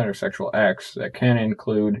content or sexual acts that can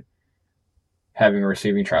include having or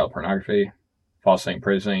receiving child pornography, falsely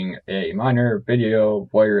imprisoning a minor, video,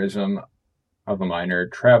 voyeurism of a minor,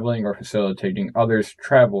 traveling or facilitating others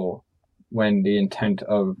travel when the intent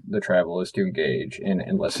of the travel is to engage in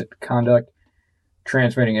illicit conduct,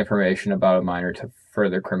 transmitting information about a minor to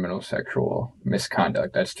further criminal sexual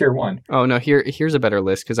misconduct. That's tier 1. Oh no, here's a better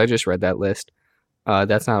list because I just read that list.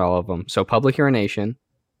 That's not all of them. So public urination,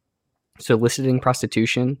 soliciting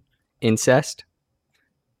prostitution, incest,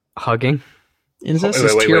 hugging. Incest Wait,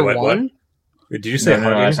 is wait, tier wait, what? 1? Did you say No,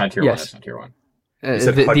 hugging? that's not tier 1. Yes. That's not tier 1.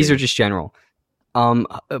 said These hugging. are just general.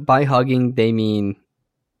 By hugging they mean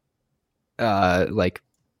like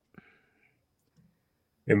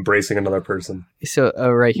Embracing another person. so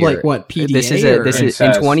right here. Like what, PDA? This is or- this is in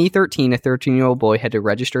Incest. 2013. A 13-year-old boy had to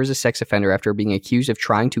register as a sex offender after being accused of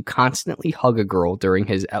trying to constantly hug a girl during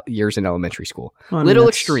his years in elementary school. I mean, Little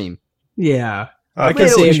that's- extreme. Yeah. I I can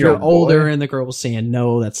little see if you're boy. older and the girl was saying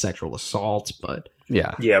no, that's sexual assault, but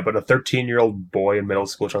Yeah. Yeah, but a 13-year-old boy in middle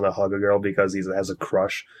school trying to hug a girl because he has a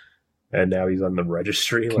crush, and now he's on the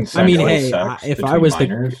registry. Like, I mean, Sexual hey, sex if between I was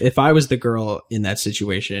minors? if I was the girl in that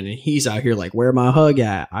situation and he's out here like, where my hug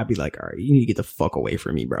at? I'd be like, all right, you need to get the fuck away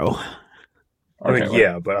from me, bro. I mean,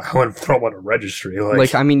 yeah, but I wouldn't throw him on a registry.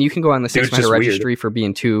 Like I mean, you can go on the sex Dude, it's just offender weird. registry for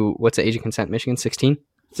being two. What's the age of consent? Michigan 16.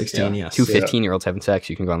 16, Yeah. yes. Two 15-year-olds having sex.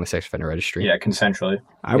 You can go on the sex offender registry. Yeah, consensually.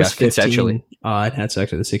 I was Yeah, 15. consensually. I'd had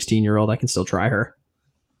sex with a 16-year-old. I can still try her.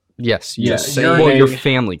 Yes. Yeah, Just you're well, a- your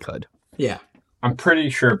family could. Yeah. I'm pretty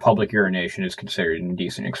sure public urination is considered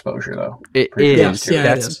indecent exposure, though. It Pretty is. close to it. That's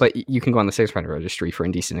Yeah, it is. but you can go on the sex offender registry for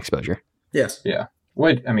indecent exposure. Yes.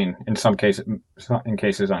 Would I mean, in some cases,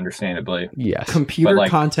 understandably. Yes. Computer But, like-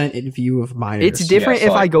 content in view of minors. It's different Yeah,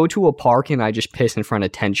 so if I like- go to a park and I just piss in front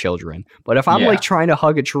of 10 children. But if I'm Yeah. like trying to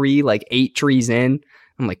hug a tree, like 8 trees in,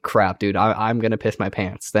 I'm like, crap, dude, I'm going to piss my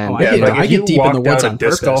pants. Then Oh, I get- like, I if get you deep in walk the woods down on a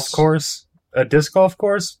disc purpose. golf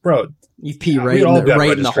course, bro. You pee Yeah, right, we'd all in be the, on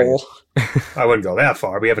right in the registry. hole. I wouldn't go that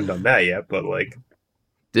far. We haven't done that yet, but like,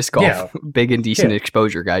 disc golf, Yeah. big indecent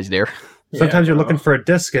exposure, guys there. Sometimes Yeah, you're bro. looking for a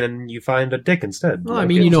disc and you find a dick instead. Well, Like, I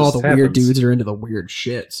mean, it you know, all just the weird happens. dudes are into the weird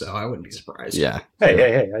shit, so I wouldn't be surprised. Yeah.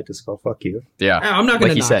 Hey, I just go fuck you. Yeah. I'm not going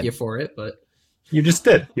Like to you knock said. you for it, but You just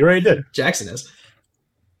did. You already did. Jackson is.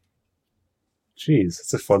 Jeez,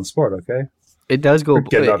 it's a fun sport. Okay. It does go. We're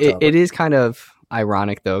getting off topic. It is kind of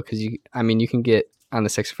ironic though, because you can get on the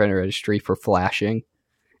sex offender registry for flashing,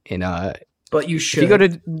 and But you if should. you go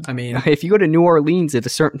to I mean, if you go to New Orleans at a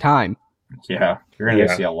certain time, Yeah, you're gonna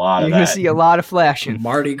Yeah. see a lot you're of gonna that. see a lot of flashing.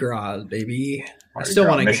 Mardi Gras, baby. I Mardi still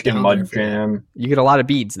Gras, want to get Michigan down Mud there for that. Jam. You get a lot of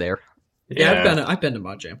beads there. Yeah, I've been to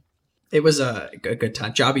Mud Jam. It was a good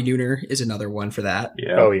time. Jobby Nooner is another one for that.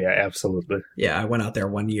 Yeah. Oh yeah, absolutely. Yeah, I went out there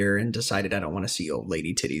one year and decided I don't want to see old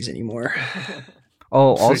lady titties anymore.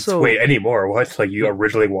 Oh, also, Wait, anymore? What? Like you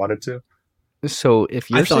originally wanted to? so if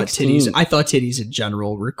you're I thought 16, I thought titties in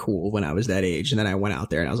general were cool when I was that age, and then I went out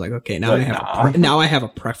there and I was like, okay, now But I have nah. now I have a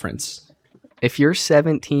preference. if you're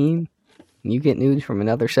 17 and you get nudes from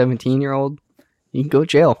another 17-year-old, you can go to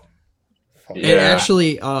jail. It Yeah.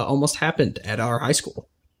 actually almost happened at our high school.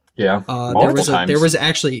 Yeah. There Multiple was times. there was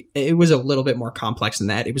actually it was a little bit more complex than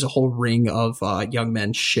that. It was a whole ring of young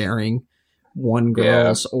men sharing one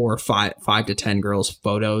girl's or five to 10 girls'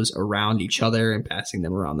 photos around each other and passing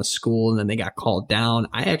them around the school, and then they got called down.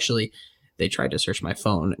 They tried to search my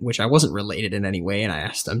phone, which I wasn't related in any way, and I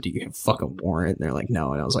asked them, "Do you have a fucking warrant?" And they're like,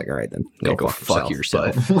 "No," and I was like, "All right, then Go fuck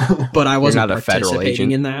yourself. But I wasn't not a federal participating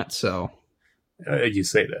agent. in that, so You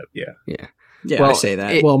say that, yeah. yeah, Well, I say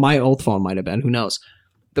that. it- Well, my old phone might have been. Who knows?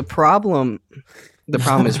 The problem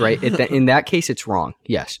is right. In that case, it's wrong.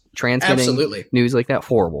 Yes, trans getting Absolutely. news like that,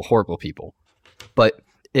 horrible people. But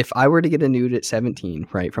if I were to get a nude at 17,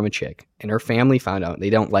 right, from a chick, and her family found out they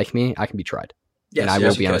don't like me, I can be tried, Yes, and I yes,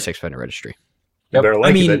 will you be on a could. sex offender registry. You Yep. better like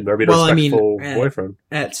I mean, it. Then better be a well, I mean, respectful boyfriend.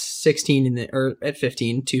 At 16 or at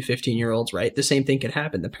 15, two 15-year-olds, right? The same thing could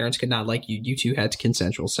happen. The parents could not like you. You two had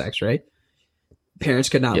consensual sex, right? Parents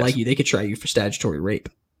could not Yes. like you. They could try you for statutory rape.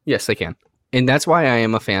 Yes, they can, and that's why I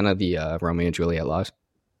am a fan of the Romeo and Juliet laws,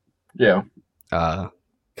 Yeah.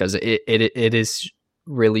 because it is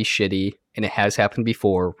really shitty, and it has happened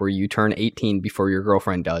before where you turn 18 before your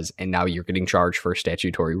girlfriend does, and now you're getting charged for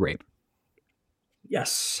statutory rape.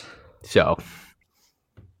 Yes. So,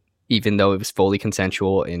 even though it was fully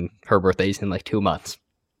consensual and her birthday's in like 2 months,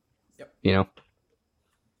 Yep. you know,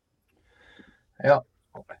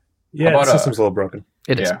 Yeah, How about, the system's a little broken.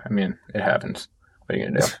 it is. Yeah. I mean, it happens. What are you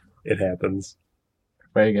gonna do? It happens.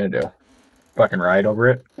 What are you gonna do? Fucking ride over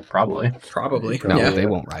it? Probably. Probably. No, yeah. they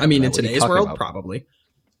won't ride. I mean, over in that. What are you today's talking world, about? probably.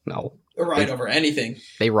 No, Or ride over anything.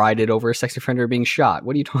 they ride it over a sex offender being shot.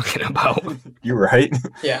 What are you talking about? You right,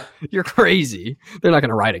 Yeah. You're crazy. They're not going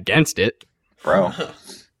to ride against it, bro?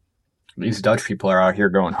 These Dutch people are out here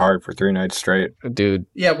going hard for 3 nights straight. dude.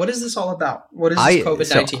 Yeah, what is this all about? What is I- this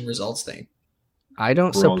COVID-19 results thing? I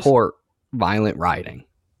don't Rules. support violent riding.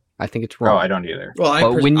 I think it's Oh, wrong. I don't either.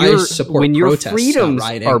 Well, But when I support your protests, not freedoms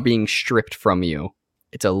rioting. are being stripped from you,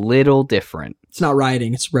 it's a little different. It's not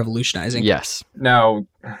rioting, it's revolutionizing. Yes. Now,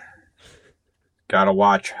 gotta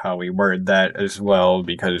watch how we word that as well,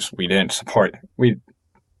 because we didn't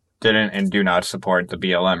and do not support the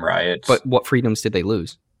BLM riots. But what freedoms did they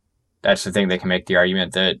lose? that's the thing. They can make the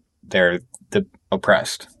argument that they're the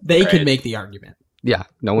oppressed. They could Right. make the argument. Yeah,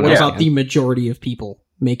 no one What else about can. the majority of people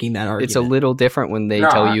making that argument? It's a little different when they No,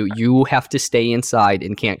 tell you have to stay inside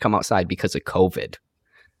and can't come outside because of COVID.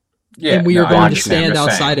 Yeah, and we no, are I going to understand stand what you're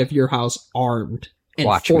outside saying. of your house armed and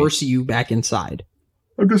Watch me. force you back inside.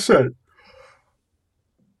 I'm just saying.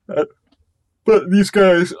 But these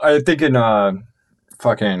guys, I think in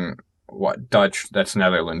fucking what Dutch? That's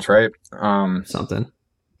Netherlands, right? Something.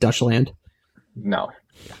 Dutchland. No,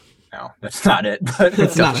 that's not it. But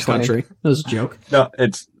It's not a Dutchland. country. That was a joke. no,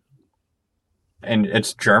 it's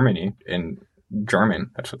Germany in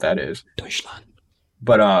German. That's what that is. Deutschland.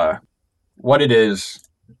 But what it is,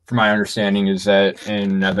 from my understanding, is that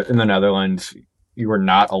in the Netherlands, you are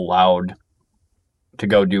not allowed to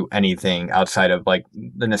go do anything outside of like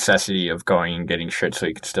the necessity of going and getting shit so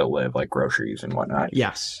you can still live, like groceries and whatnot,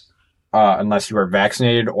 Yes. unless you are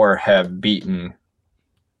vaccinated or have beaten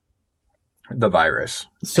the virus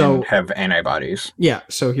So and have antibodies. yeah,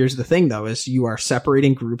 so here's the thing though, is you are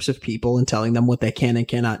separating groups of people and telling them what they can and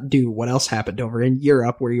cannot do. What else happened over in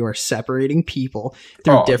Europe where you are separating people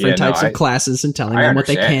through Oh, different yeah, no, types of classes and telling I them what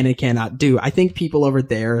they understand. can and cannot do? I think people over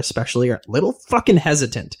there especially are a little fucking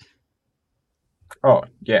hesitant. Oh,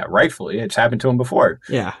 yeah, rightfully. It's happened to them before.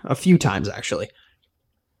 Yeah, a few times actually.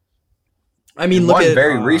 I mean, And look one at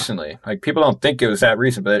very recently. Like, people don't think it was that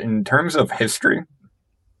recent, but in terms of history,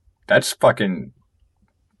 that's fucking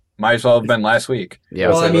Might as well have been last week. Yeah.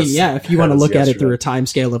 Well, I mean, was- yeah, if you that want to was look at it yesterday. through a time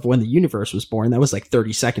scale of when the universe was born, that was like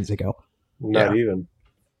 30 seconds ago. Not even.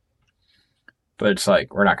 But it's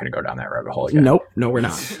like, we're not going to go down that rabbit hole again. Nope, no, we're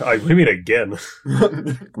not. We mean again.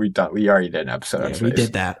 We already did an episode on Yeah, space. we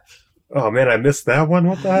did that. Oh man, I missed that one.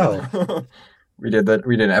 What the hell? We did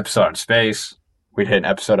an episode on space. We did an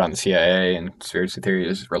episode on the CIA and conspiracy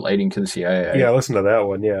theories relating to the CIA. Yeah, I listened to that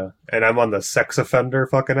one. Yeah, and I'm on the sex offender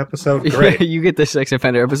fucking episode. Great. You get the sex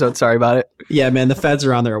offender episode. Sorry about it. Yeah, man, the feds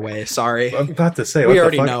are on their way. Sorry. I'm about to say. We what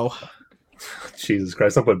already the fuck? know. Jesus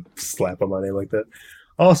Christ! Someone slap on my name like that.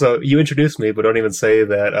 Also, you introduced me, but don't even say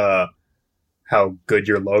that. How good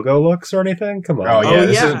your logo looks or anything? Come on. Oh, yeah. Oh,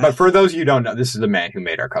 this yeah. Is, but for those you don't know, this is the man who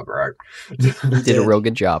made our cover art. He did a real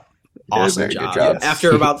good job. Awesome very good job. job.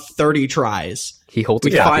 After about 30 tries, He holds.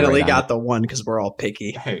 we a copyright finally on got it. the one because we're all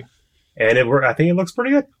picky. Hey, And I think it looks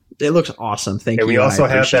pretty good. It looks awesome. Thank And you. we also I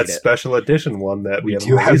have that appreciate it. special edition one that we we haven't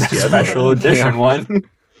do have released that yet. special edition one.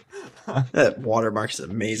 That watermark is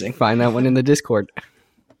amazing. Find that one in the Discord.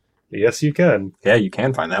 Yes, you can. Yeah, you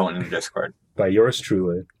can find that one in the Discord. By yours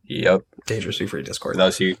truly. Yep. Dangerously free For Discord.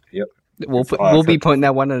 those who, yep. We'll be putting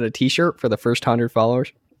that one on a T-shirt for the first 100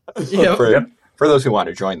 followers. Yep. For those who want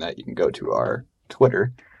to join that, you can go to our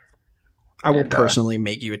Twitter. I will And, personally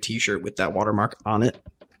make you a T-shirt with that watermark on it.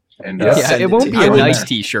 And Yeah. Yeah, Send it it won't to be you. a I will nice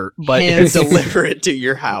T-shirt, but Hand deliver it to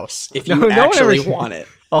your house if you No one actually ever- want it.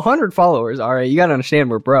 100 followers. All right, you got to understand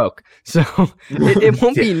we're broke, so it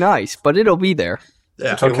won't be nice, but it'll be there.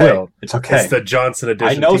 Yeah. it's It okay. will. It's okay. It's the Johnson I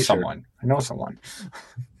edition know t-shirt. someone. I know someone.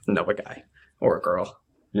 Know a guy or a girl.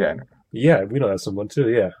 Yeah. Yeah, we know that someone too,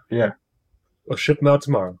 yeah. Yeah. We'll ship them out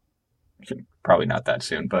tomorrow. Probably not that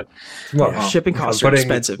soon, but Tomorrow. Yeah, shipping costs I'm are putting-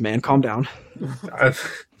 expensive, man. Calm down.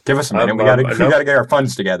 give us a minute. We I gotta know. get our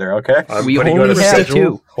funds together, okay? I'm We putting you on a only have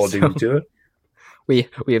schedule, two, holding so- you to it.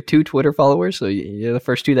 We have 2 Twitter followers, so you're the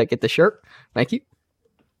first 2 that get the shirt. Thank you.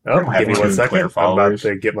 Oh, don't have give me two 1 second. Twitter I'm about followers.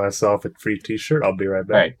 to get myself a free t-shirt. I'll be right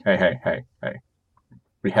back. Hey.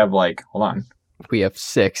 We have hold on. We have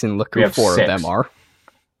 6, and look We who have 4 6. of them are.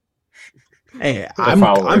 Hey,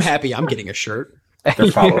 followers. I'm happy. I'm getting a shirt.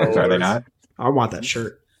 They're followers, are they not? I want that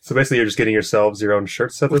shirt. So basically, you're just getting yourselves your own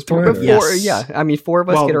shirts at this point? But or- Yeah. 4, yeah. I mean, 4 of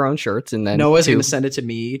us Well, get our own shirts, and then Noah's 2. going to send it to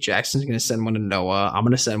me. Jackson's going to send one to Noah. I'm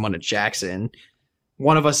going to send one to Jackson.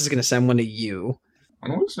 One of us is going to send one to you.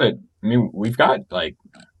 When was it? I mean, we've got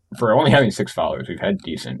for only having 6 followers, we've had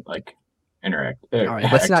decent interact. All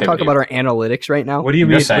right, Let's not talk about our analytics right now. What do you I'm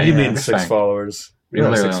mean? just What do you saying, mean I'm just 6 saying. followers? We You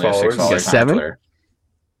don't have literally 6 only have 6 followers. followers. got 7? on Twitter.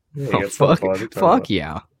 Yeah, you Oh, get some fuck, followers. What are you talking fuck about?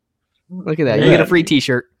 yeah. Look at that. You Yeah. get a free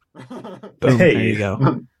T-shirt. Boom, Hey. there you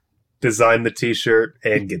go. Design the t-shirt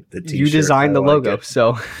and get the t-shirt. You designed the I like logo, it.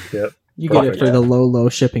 so Yep. You get it Perfect. for the low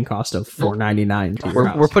shipping cost of $4.99 to your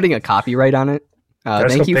house. we're putting a copyright on it. I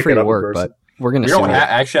just Thank go you pick for it your up in work, person. but we're going We to don't sue ha- it.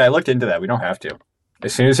 actually. I looked into that. We don't have to.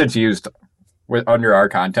 As soon as it's used under our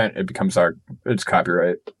content, it becomes it's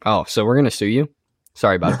copyright. Oh, so we're going to sue you?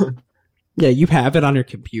 Sorry about it. Yeah, you have it on your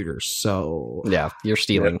computer, so Yeah, you're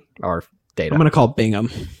stealing our data. I'm going to call Bingham.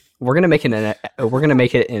 We're going to make it in Yeah, we're gonna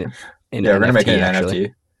make it an actually.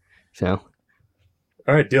 NFT. So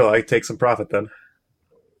All right, deal. I take some profit then.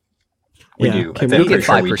 We Yeah, do. can I'm we pretty get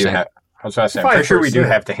sure we do 5%? have. I was about to say, I'm pretty sure we do 5%.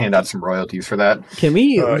 have to hand out some royalties for that. Can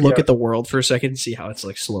we look yeah. at the world for a second and see how it's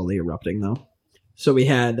slowly erupting though? So we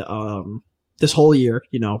had this whole year,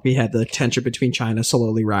 we had the tension between China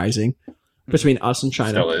slowly rising between us and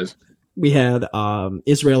China. Still is. We had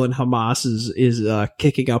Israel and Hamas is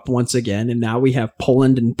kicking up once again, and now we have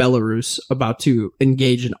Poland and Belarus about to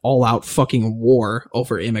engage in all-out fucking war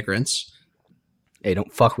over immigrants. hey,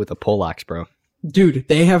 don't fuck with the Polacks, bro. Dude,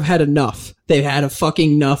 they have had enough. They've had a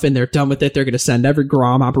fucking enough, and they're done with it. They're going to send every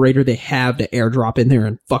Grom operator they have to airdrop in there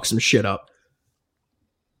and fuck some shit up.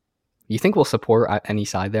 You think we'll support any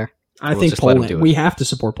side there? I We'll think just let 'em do Poland. it. We have to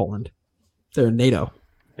support Poland. They're in NATO.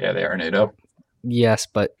 Yeah, they are NATO. Yes,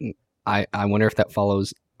 but I wonder if that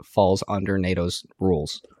falls under NATO's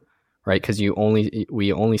rules, right? Because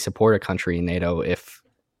we only support a country in NATO if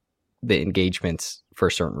the engagements for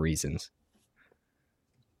certain reasons.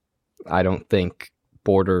 I don't think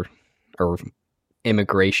border or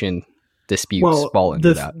immigration disputes fall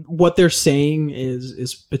into that. What they're saying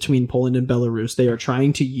is between Poland and Belarus, they are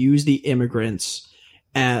trying to use the immigrants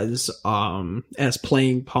as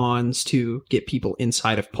playing pawns to get people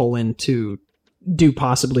inside of Poland to do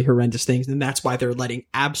possibly horrendous things, and that's why they're letting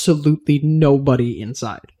absolutely nobody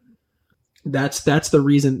inside. That's the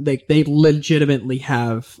reason they legitimately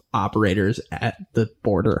have operators at the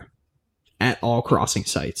border at all crossing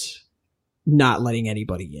sites, not letting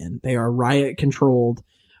anybody in. They are riot controlled,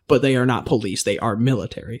 but they are not police. They are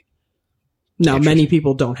military. Now, many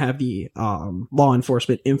people don't have the law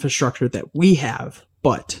enforcement infrastructure that we have,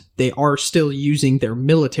 but they are still using their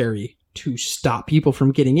military to stop people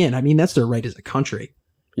from getting in. I mean, that's their right as a country.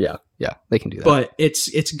 Yeah, they can do that. But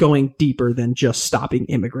it's going deeper than just stopping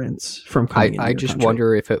immigrants from coming in. I just country.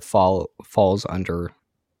 wonder if it falls under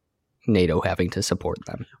NATO having to support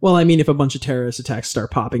them. Well, I mean, if a bunch of terrorist attacks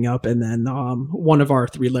start popping up and then one of our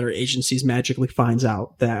 3-letter agencies magically finds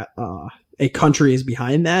out that a country is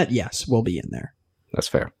behind that, yes, we'll be in there. That's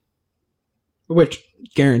fair. Which,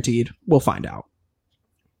 guaranteed, we'll find out.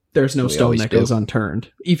 There's no stone that goes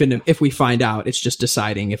unturned. Even if we find out, it's just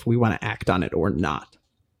deciding if we want to act on it or not.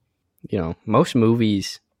 You know, most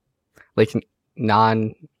movies, like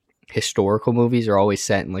non-historical movies, are always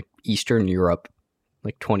set in like Eastern Europe,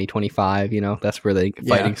 like 2025. You know, that's where the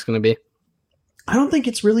fighting's going to be. I don't think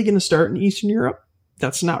it's really going to start in Eastern Europe.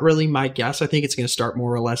 That's not really my guess. I think it's going to start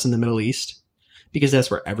more or less in the Middle East because that's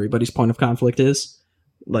where everybody's point of conflict is.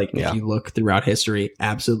 Like, if you look throughout history,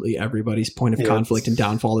 absolutely everybody's point of conflict and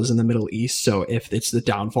downfall is in the Middle East. So if it's the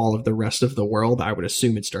downfall of the rest of the world, I would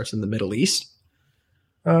assume it starts in the Middle East.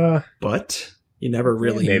 But you never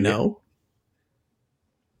really know.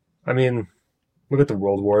 I mean, look at the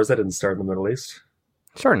world wars. That didn't start in the Middle East.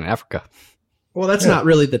 It started in Africa. Well, that's not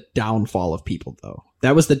really the downfall of people, though.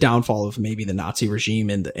 That was the downfall of maybe the Nazi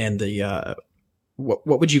regime and the what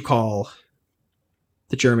would you call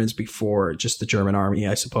the Germans before just the German army,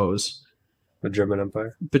 I suppose. The German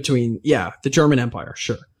Empire? The German Empire,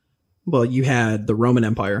 sure. Well, you had the Roman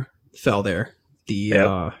Empire fell there.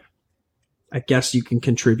 I guess you can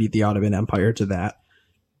contribute the Ottoman Empire to that.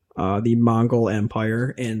 The Mongol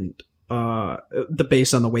Empire and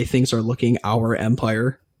based on the way things are looking, our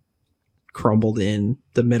empire crumbled in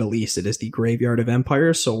the Middle East. It is the graveyard of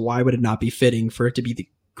empires, so why would it not be fitting for it to be the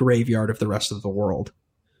graveyard of the rest of the world?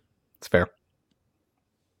 It's fair.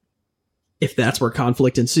 If that's where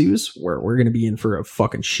conflict ensues, we're going to be in for a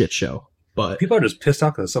fucking shit show. But people are just pissed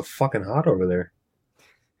off because it's so fucking hot over there.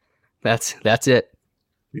 That's it.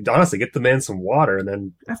 Honestly, get the man some water and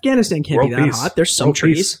then... Afghanistan can't be that hot. There's some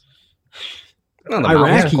trees.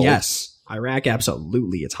 Iraq, yes. Iraq,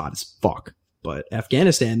 absolutely. It's hot as fuck. But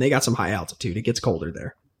Afghanistan, they got some high altitude. It gets colder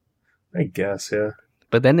there. I guess, yeah.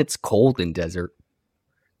 But then it's cold in desert.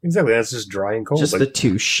 Exactly, that's just dry and cold. Just the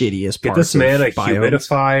two shittiest parts. Get this man a biomes.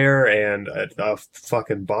 humidifier and a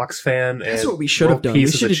fucking box fan. That's what we should have done. We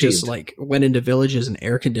should have just went into villages and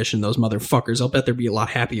air conditioned those motherfuckers. I'll bet they'd be a lot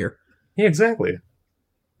happier. Yeah, exactly.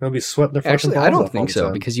 They'll be sweating their fucking Actually, balls I don't off think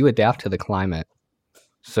so, because you adapt to the climate.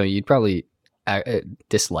 So you'd probably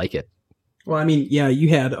dislike it. Well, I mean, yeah, you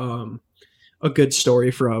had a good story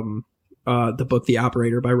from the book The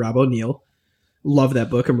Operator by Rob O'Neill. Love that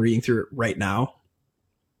book. I'm reading through it right now.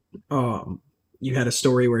 You had a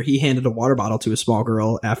story where he handed a water bottle to a small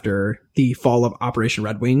girl after the fall of Operation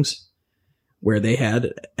Red Wings, where they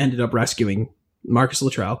had ended up rescuing Marcus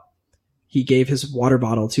Luttrell. He gave his water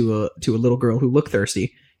bottle to a little girl who looked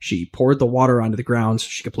thirsty. She poured the water onto the ground so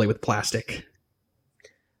she could play with plastic.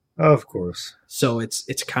 Of course. So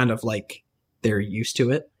it's kind of like they're used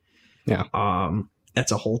to it. Yeah.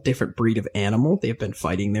 That's a whole different breed of animal. They've been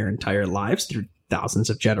fighting their entire lives through thousands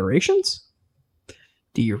of generations.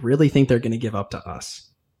 Do you really think they're going to give up to us?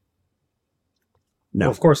 No.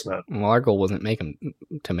 Well, of course not. Well, our goal wasn't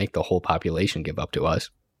to make the whole population give up to us.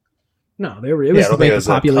 No, it was to make the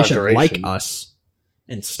population like us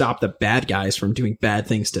and stop the bad guys from doing bad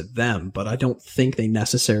things to them, but I don't think they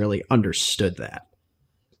necessarily understood that.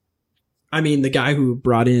 I mean, the guy who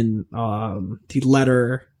brought in the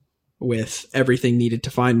letter with everything needed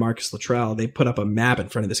to find Marcus Luttrell, they put up a map in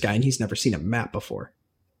front of this guy, and he's never seen a map before.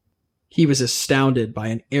 He was astounded by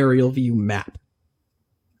an aerial view map.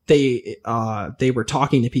 They were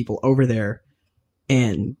talking to people over there,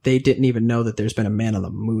 and they didn't even know that there's been a man on the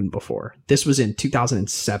moon before. This was in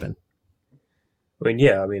 2007. I mean,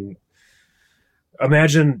 yeah,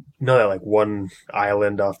 imagine, that like one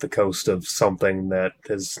island off the coast of something that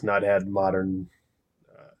has not had modern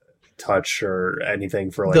touch or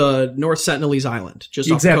anything for like... The North Sentinelese Island,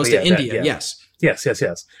 just off the coast of India, yes. Yes.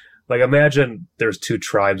 Like, imagine there's two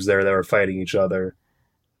tribes there that were fighting each other.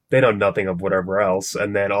 They know nothing of whatever else,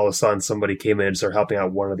 and then all of a sudden somebody came in and started helping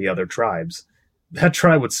out one of the other tribes. That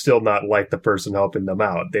tribe would still not like the person helping them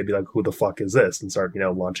out. They'd be like, who the fuck is this? And start,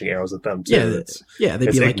 launching arrows at them, too. Yeah,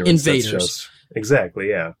 they'd be like invaders. Exactly,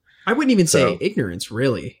 yeah. I wouldn't even say ignorance,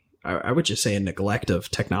 really. I would just say a neglect of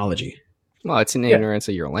technology. Well, it's an ignorance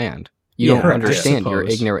of your land. You don't understand. You're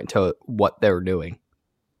ignorant to what they're doing.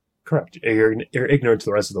 Correct. You're ignorant to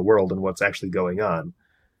the rest of the world and what's actually going on.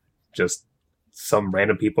 Just some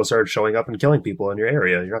random people started showing up and killing people in your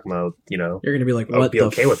area. You're not gonna, You're gonna be like, I would what be the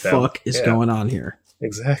okay with that. fuck is Yeah. going on here?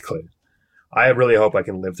 Exactly. I really hope I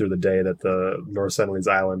can live through the day that the North Sentinelese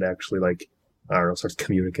Island actually, starts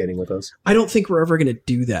communicating with us. I don't think we're ever gonna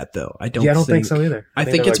do that, though. I don't think so either. I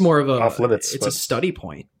think they're, it's more of a off limits. It's a study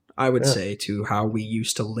point, I would say, to how we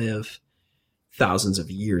used to live thousands of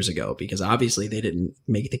years ago, because obviously they didn't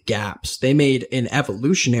make the gaps. They made an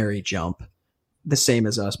evolutionary jump the same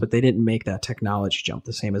as us, but they didn't make that technology jump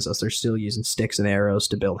the same as us. They're still using sticks and arrows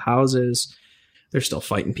to build houses. They're still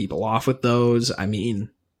fighting people off with those. I mean,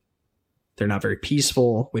 they're not very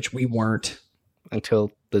peaceful, which we weren't.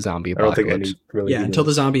 Until the zombie I don't think apocalypse. any really. Yeah, until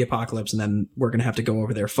the zombie apocalypse, and then we're going to have to go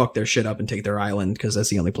over there, fuck their shit up, and take their island, because that's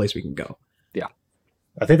the only place we can go.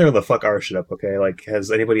 I think they're gonna fuck our shit up. Okay,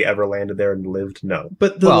 has anybody ever landed there and lived? No.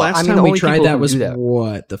 But the Well, last I mean, time the we only tried people that who was do that-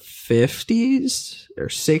 what, the 50s or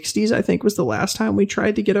 60s? I think was the last time we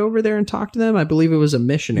tried to get over there and talk to them. I believe it was a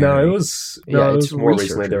missionary. No, it was it's more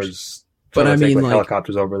recently. researchers. There's, But I mean, like-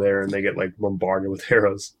 helicopters over there, and they get bombarded with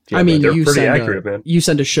arrows. I mean, they're you pretty send accurate, man. You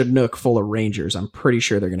send a Chinook full of Rangers. I'm pretty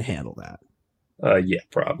sure they're going to handle that. Yeah,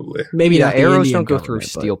 probably. Maybe Yeah, not the arrows Indian don't go through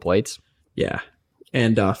government, but- steel plates. Yeah,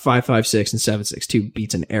 and 5.56 and 7.62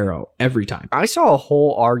 beats an arrow every time. I saw a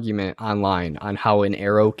whole argument online on how an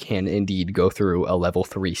arrow can indeed go through a level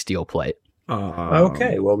 3 steel plate.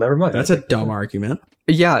 Okay, well, never mind. That's a dumb argument.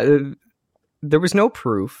 Yeah, there was no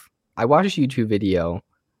proof. I watched a YouTube video.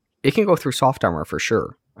 It can go through soft armor for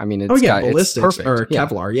sure. I mean, it's it's ballistics perfect. or yeah.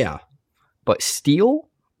 Kevlar, yeah. But steel,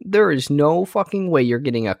 there is no fucking way you're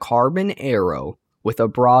getting a carbon arrow with a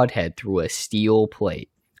broadhead through a steel plate.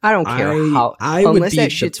 I don't care how. I would unless be that the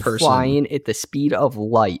shit's person- flying at the speed of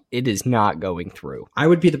light, it is not going through. I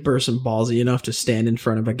would be the person ballsy enough to stand in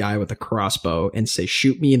front of a guy with a crossbow and say,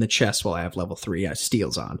 "Shoot me in the chest while I have level 3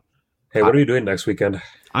 steels on." Hey, what are you doing next weekend?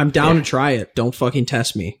 I'm down to try it. Don't fucking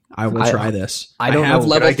test me. I will try this. I don't have know.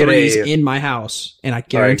 level Can I get 3s in my house, and I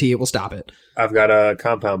guarantee it will stop it. I've got a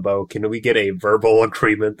compound bow. Can we get a verbal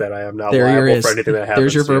agreement that I am not There liable is. for anything that happens?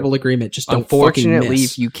 There's your to you? verbal agreement. Just don't fucking Unfortunately,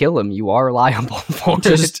 miss. if you kill him, you are liable for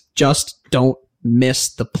it. Just don't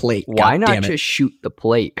miss the plate. Why God not damn it. just shoot the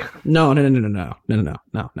plate? No. He We need has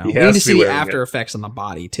to to be see wearing After it. Effects on the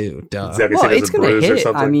body too. Duh. Exactly. Well, so there's it's a going to bruise or hit.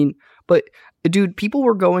 something. I mean, but dude, people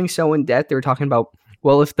were going so in depth. They were talking about,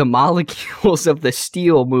 well, if the molecules of the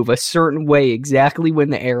steel move a certain way exactly when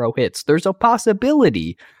the arrow hits, there's a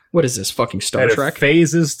possibility. What is this, fucking Star and Trek? it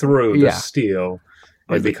phases through the Yeah. steel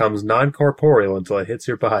and becomes non-corporeal until it hits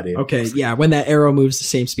your body. Okay, yeah, when that arrow moves the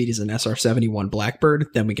same speed as an SR-71 Blackbird,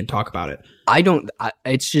 then we can talk about it.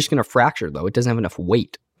 It's just going to fracture, though. It doesn't have enough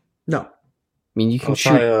weight. No. I mean, you can I'll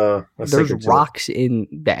try, shoot. a There's second to it. rocks in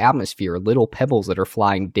the atmosphere, little pebbles that are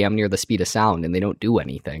flying damn near the speed of sound, and they don't do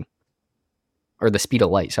anything. Or the speed of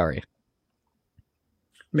light, sorry.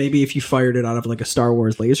 Maybe if you fired it out of like a Star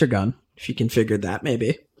Wars laser gun, if you configured that,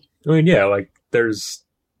 maybe. I mean, yeah, there's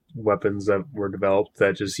weapons that were developed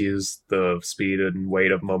that just use the speed and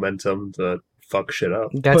weight of momentum to fuck shit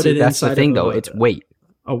up. That's Put it that's the inside thing, of though. a- It's weight.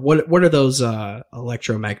 What are those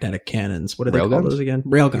electromagnetic cannons? What do they call Railguns? those again?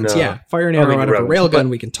 Railguns, No. yeah. Fire an I don't arrow think out of a railguns, railgun, but-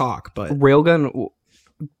 we can talk, but Railgun,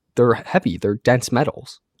 they're heavy. They're dense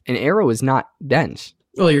metals. An arrow is not dense.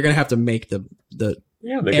 well, you're gonna have to make the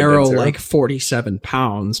Yeah, make arrow it like 47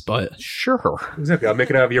 pounds, but Sure. exactly. I'll make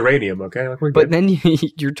it out of uranium. Okay, we're But good. then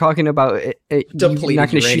you're talking about you're Depleted not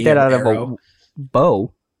going to shoot that out of uranium a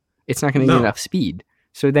bow. It's not going to No. get enough speed.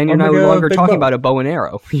 So then you're I'll no make a longer big talking bow. about a bow and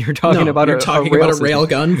arrow. You're talking no, about you're a talking rail about a system. rail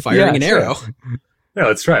gun firing an Yeah, arrow. Yeah,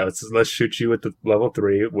 let's try. Let's shoot you with the level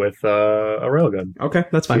 3 with a railgun. Okay,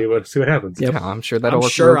 that's See fine. what happens. Yep. Yeah, I'm sure that'll I'm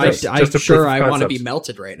work. sure real great. Just a proof of I want to concept. be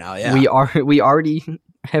melted right now. Yeah, We already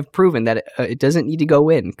have proven that it doesn't need to go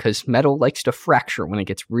in because metal likes to fracture when it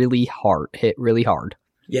gets really hard, hit really hard.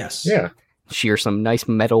 yes, Yeah. Shear some nice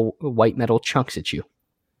white metal chunks at you.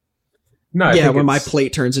 No, I yeah. think When my it's-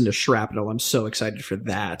 plate turns into shrapnel, I'm so excited for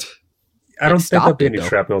that. I don't think there'll stopped be it, any though.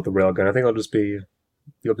 shrapnel with the railgun. I think it'll just be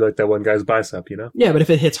you'll be like that one guy's bicep, you know? Yeah, but if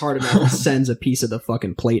it hits hard enough, it sends a piece of the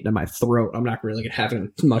fucking plate into my throat. I'm not really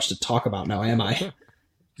having much to talk about now, am I?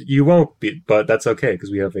 You won't be, but that's okay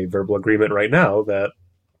because we have a verbal agreement right now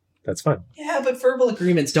that's fine. Yeah, but verbal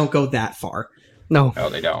agreements don't go that far. No, No,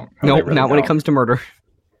 they don't. no, they really not when it don't. comes to murder.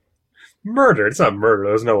 Murder. It's not murder.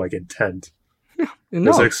 There's no intent. No,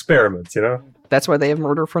 There's an experiment, you know? that's why they have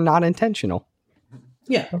murder for not intentional.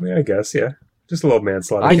 Yeah, I mean, I guess, yeah. Just a little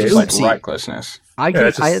manslaughter I It's case. like Oopsie. recklessness. I can.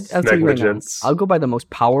 it's just I'll tell you right now. negligence. I'll go by the most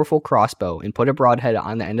powerful crossbow and put a broadhead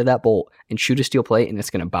on the end of that bolt and shoot a steel plate, and it's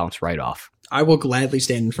going to bounce right off. I will gladly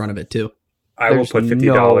stand in front of it too. I will There's put $50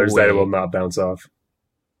 no that it way. will not bounce off.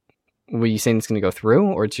 Were you saying it's going to go through,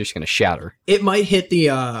 or it's just going to shatter? It might hit the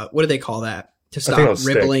what do they call that to think stop it'll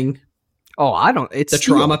stick. rippling? Oh, I don't. It's The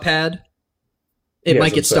steel. trauma pad. It Yeah,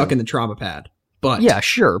 might that's get what I'm stuck saying. in the trauma pad. But Yeah,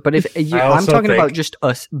 sure. But if I'm also talking about think- just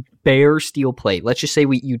a bare steel plate. Let's just say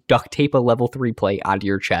you duct tape a level 3 plate onto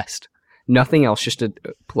your chest. Nothing else, just a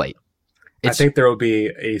plate. I think there will be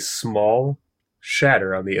a small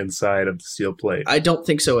shatter on the inside of the steel plate. I don't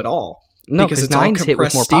think so at all. No, because because it's all 9s hit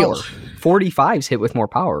with more compressed power. 45s hit with more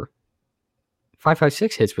power.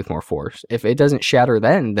 5.56 hits with more force. If it doesn't shatter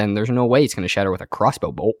then there's no way it's going to shatter with a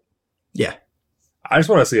crossbow bolt. Yeah. I just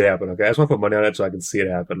want to see it happen, okay? I just want to put money on it so I can see it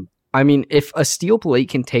happen. I mean, if a steel plate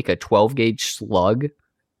can take a 12 gauge slug,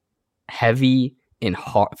 heavy and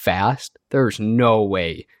fast, there's no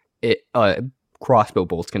way a crossbow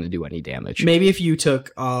bolt's going to do any damage. Maybe if you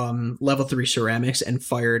took level 3 ceramics and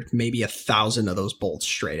fired maybe 1,000 of those bolts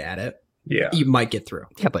straight at it, Yeah. you might get through.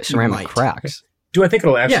 Yeah, but ceramic might. cracks. Do I think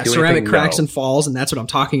it'll actually Yeah, do ceramic anything? cracks No. and falls, and that's what I'm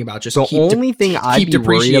talking about. Just The keep only thing I'd keep be worried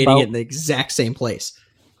depreciating about it in the exact same place.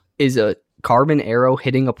 is a carbon arrow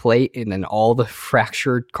hitting a plate and then all the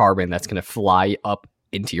fractured carbon that's going to fly up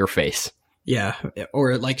into your face. Yeah,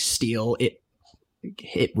 or like steel, it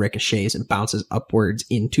ricochets and bounces upwards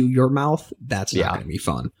into your mouth. That's not Yeah. going to be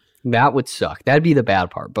fun. That would suck. That'd be the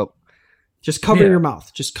bad part. But Just cover Yeah. your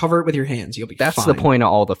mouth. Just cover it with your hands. You'll be that's fine. the point of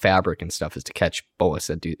all the fabric and stuff, is to catch bullets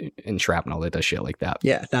that do and shrapnel that does shit like that.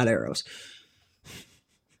 Yeah, not arrows.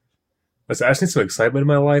 Listen, I just need some excitement in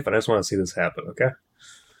my life, and I just want to see this happen, okay?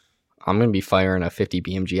 I'm going to be firing a 50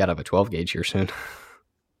 BMG out of a 12 gauge here soon.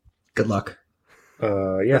 Good luck.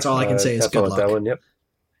 Yeah. That's all I can say is have fun good with that luck. one, yep.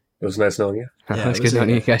 It was nice knowing you. Yeah, That's it was good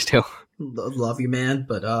knowing a- you guys too. Love you, man,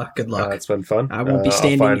 but good luck. It's been fun. I won't be I'll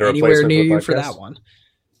standing find a anywhere replacement near for the you for podcast. that one.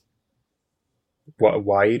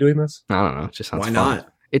 Why are you doing this? I don't know. It just sounds Why fun.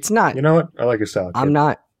 not? It's not. You know what? I like your style. I'm kid.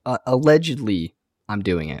 not. Allegedly, I'm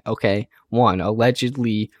doing it. Okay. One,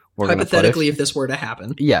 allegedly, we're going to put Hypothetically, if this were to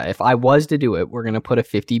happen, yeah, if I was to do it, we're going to put a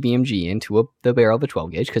 50 BMG into the barrel of the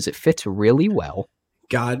 12 gauge because it fits really well.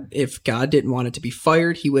 if God didn't want it to be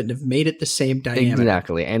fired, he wouldn't have made it the same dynamic.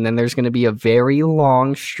 Exactly. And then there's going to be a very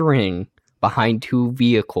long string behind two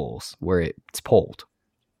vehicles where it's pulled.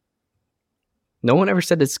 No one ever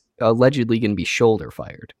said it's allegedly going to be shoulder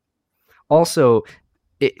fired. Also,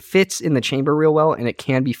 it fits in the chamber real well and it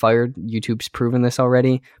can be fired. YouTube's proven this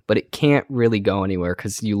already, but it can't really go anywhere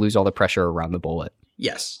because you lose all the pressure around the bullet.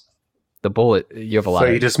 Yes. The bullet, you have a lot So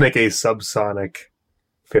of... you just make a subsonic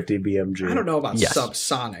 50 BMG. I don't know about Yes.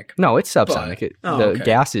 subsonic. No, it's subsonic. But- The okay.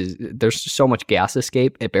 gas is... There's so much gas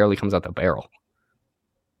escape, it barely comes out the barrel.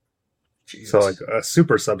 So like a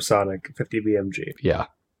super subsonic 50 BMG. Yeah.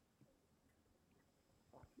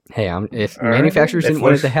 Hey, if All right. manufacturers If didn't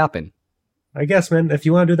want it what- to happen, I guess, man, if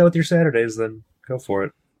you want to do that with your Saturdays, then go for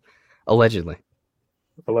it. allegedly.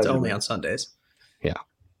 It's Allegedly. only on Sundays.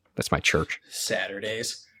 That's my church.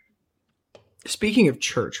 Saturdays. Speaking of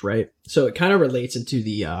church, right? So it kind of relates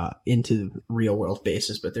into real world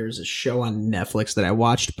basis, but there's a show on Netflix that I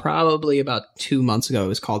watched probably about 2 months ago. It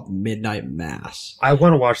was called Midnight Mass. I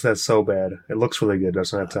want to watch that so bad. It looks really good. I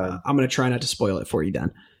just don't have time. I'm going to try not to spoil it for you,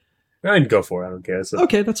 then. I mean, go for it. I don't care. It's a,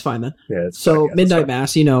 Okay, that's fine then. yeah, it's So podcast, Midnight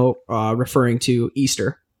it's fine. Mass, referring to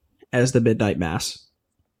Easter as the Midnight Mass.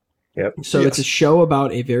 Yep. So Yes. it's a show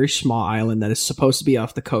about a very small island that is supposed to be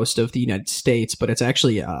off the coast of the United States, but it's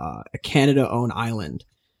actually a Canada-owned island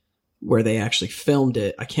where they actually filmed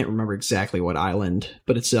it. I can't remember exactly what island,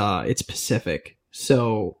 but it's Pacific.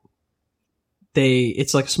 So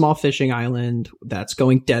it's like a small fishing island that's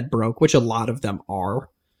going dead broke, which a lot of them are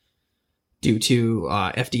due to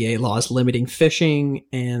FDA laws limiting fishing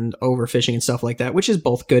and overfishing and stuff like that, which is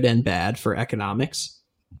both good and bad for economics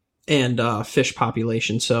and fish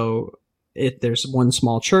population. So there's one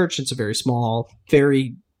small church. It's a very small,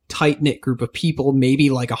 very tight-knit group of people, maybe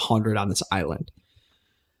like 100 on this island.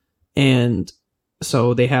 And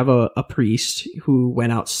so they have a priest who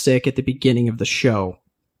went out sick at the beginning of the show.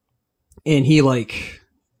 And he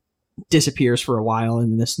disappears for a while,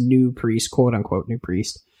 and this new priest, quote unquote new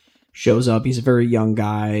priest, shows up. He's a very young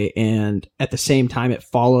guy, and at the same time it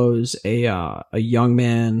follows a young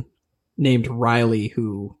man named Riley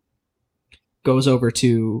who goes over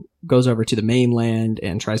to the mainland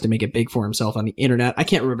and tries to make it big for himself on the internet. I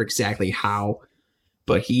can't remember exactly how,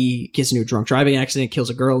 but he gets into a drunk driving accident,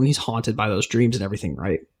 kills a girl, and he's haunted by those dreams and everything,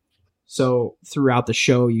 right? So throughout the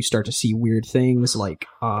show, you start to see weird things like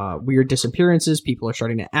weird disappearances. People are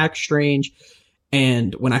starting to act strange.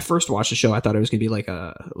 And when I first watched the show, I thought it was going to be like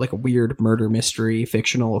a weird murder mystery,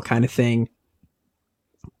 fictional kind of thing.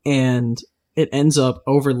 And it ends up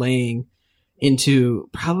overlaying into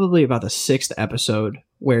probably about the 6th episode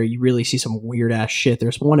where you really see some weird ass shit.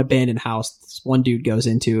 There's one abandoned house this one dude goes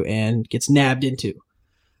into and gets nabbed into.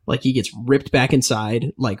 Like he gets ripped back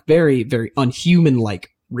inside, like very, very unhuman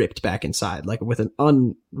like ripped back inside, like with an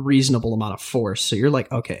unreasonable amount of force. So you're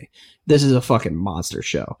like, okay, this is a fucking monster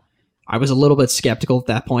show. I was a little bit skeptical at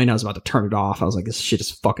that point. I was about to turn it off. I was like, this shit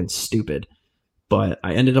is fucking stupid. But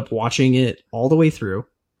I ended up watching it all the way through.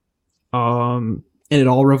 And it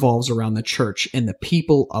all revolves around the church and the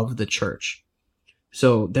people of the church.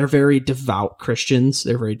 So they're very devout Christians.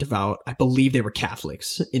 They're very devout. I believe they were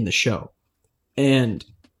Catholics in the show. And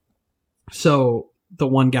so the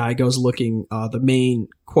one guy goes looking, the main,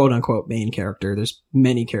 quote unquote, main character. There's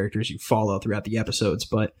many characters you follow throughout the episodes,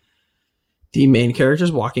 but the main character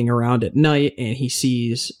is walking around at night and he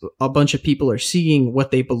sees a bunch of people are seeing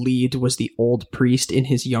what they believed was the old priest in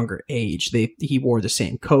his younger age. He wore the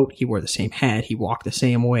same coat. He wore the same hat. He walked the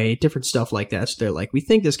same way, different stuff like that. So they're like, we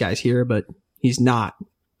think this guy's here, but he's not.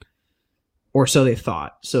 Or so they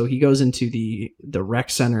thought. So he goes into the rec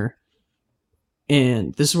center.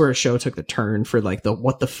 And this is where a show took the turn for like the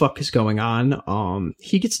what the fuck is going on.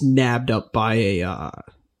 He gets nabbed up by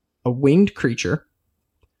a winged creature,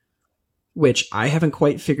 which I haven't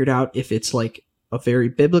quite figured out if it's like a very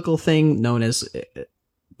biblical thing known as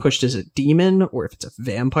pushed as a demon or if it's a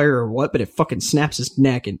vampire or what, but it fucking snaps his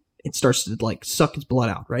neck and it starts to like suck his blood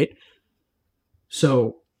out, right?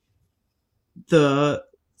 So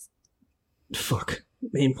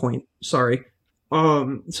main point, sorry.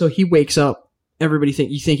 So he wakes up. Everybody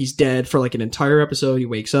you think he's dead for like an entire episode. He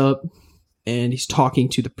wakes up and he's talking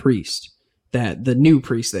to the priest, the new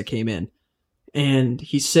priest that came in. And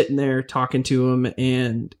he's sitting there talking to him,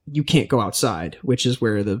 and you can't go outside, which is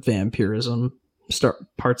where the vampirism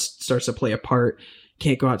starts to play a part.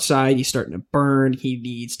 Can't go outside. He's starting to burn. He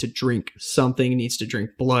needs to drink something. He needs to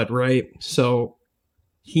drink blood, right? So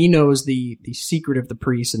he knows the secret of the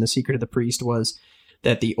priest, and the secret of the priest was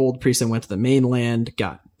that the old priest that went to the mainland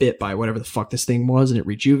got bit by whatever the fuck this thing was, and it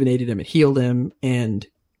rejuvenated him, it healed him, and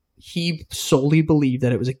he solely believed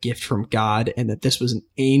that it was a gift from God, and that this was an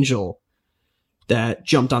angel that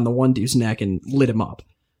jumped on the one dude's neck and lit him up.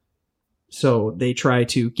 So they try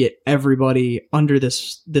to get everybody under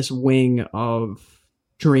this wing of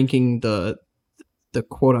drinking the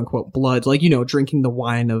quote unquote blood, like, drinking the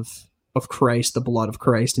wine of Christ, the blood of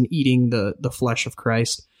Christ, and eating the flesh of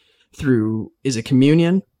Christ through, is it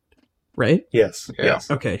communion? Right? Yes. Yeah.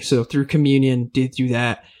 Yes. Okay. So through communion, did do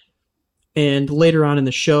that. And later on in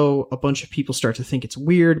the show, a bunch of people start to think it's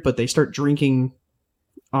weird, but they start drinking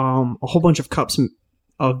a whole bunch of cups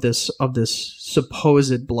of this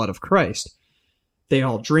supposed blood of Christ. They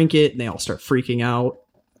all drink it and they all start freaking out.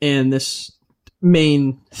 And this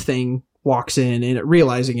main thing walks in and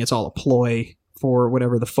realizing it's all a ploy for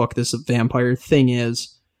whatever the fuck this vampire thing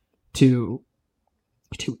is to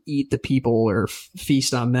eat the people or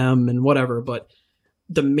feast on them and whatever. But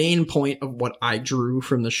the main point of what I drew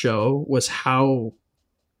from the show was how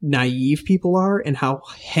naive people are and how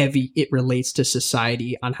heavy it relates to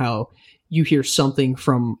society, on how you hear something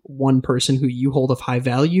from one person who you hold of high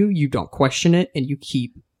value, you don't question it, and you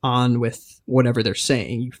keep on with whatever they're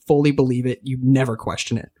saying. You fully believe it. You never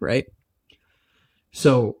question it, right?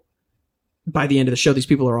 So by the end of the show, these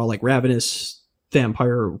people are all like ravenous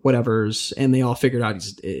vampire whatevers, and they all figured out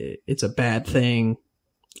it's a bad thing,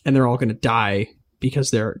 and they're all going to die because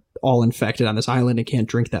they're all infected on this island and can't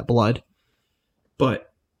drink that blood. But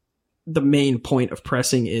the main point of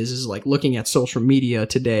pressing is like looking at social media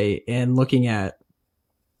today and looking at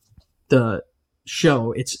the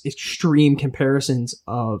show. It's extreme comparisons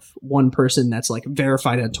of one person that's like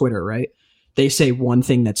verified on Twitter, right? They say one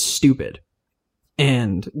thing that's stupid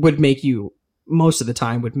and would make you, most of the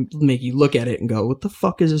time, would make you look at it and go, what the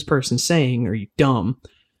fuck is this person saying? Are you dumb?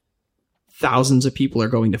 Thousands of people are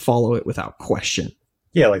going to follow it without question.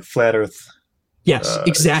 Yeah, like flat Earth. Yes,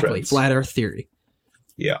 exactly. Trends. Flat Earth theory.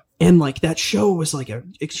 Yeah. And like that show was like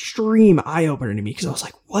an extreme eye opener to me, because I was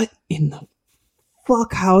like, what in the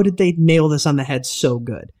fuck? How did they nail this on the head so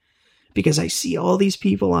good? Because I see all these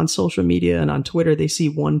people on social media and on Twitter, they see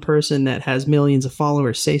one person that has millions of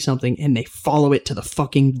followers say something and they follow it to the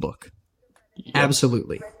fucking book. Yep.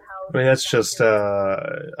 Absolutely. I mean, that's just,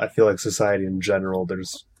 I feel like society in general,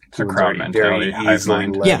 there's a crowd mentality, hive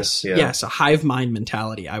mind. Yes, yes, a hive mind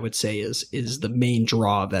mentality, I would say, is the main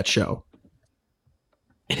draw of that show.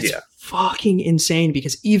 And it's fucking insane,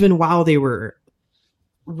 because even while they were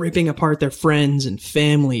ripping apart their friends and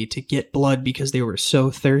family to get blood because they were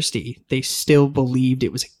so thirsty, they still believed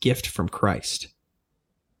it was a gift from Christ.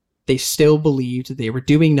 They still believed they were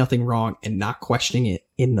doing nothing wrong and not questioning it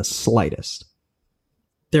in the slightest.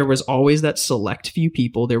 there was always that select few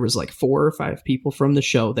people. There was like 4 or 5 people from the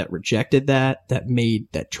show that rejected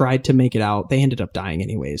that tried to make it out. They ended up dying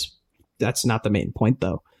anyways. That's not the main point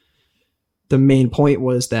though. The main point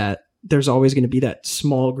was that there's always going to be that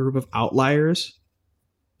small group of outliers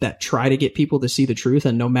that try to get people to see the truth.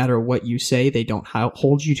 And no matter what you say, they don't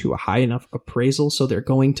hold you to a high enough appraisal. So they're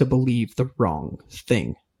going to believe the wrong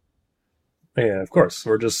thing. Yeah, of course.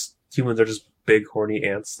 Humans are just big horny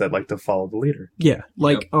ants that like to follow the leader. Yeah.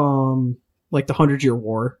 Like the 100-Year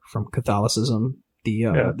War from Catholicism,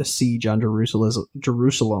 the siege on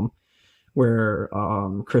Jerusalem, where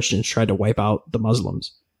Christians tried to wipe out the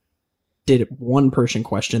Muslims. Did one person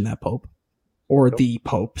question that pope or the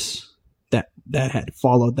popes that had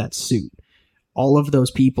followed that suit? All of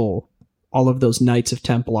those people, all of those Knights of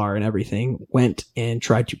Templar and everything went and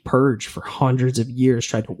tried to purge for hundreds of years,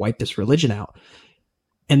 tried to wipe this religion out.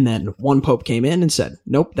 And then one pope came in and said,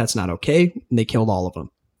 nope, that's not okay. And they killed all of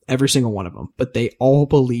them, every single one of them. But they all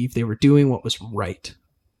believed they were doing what was right.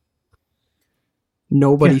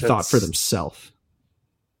 Nobody thought for themselves.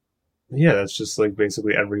 Yeah, that's just like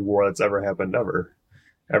basically every war that's ever happened ever.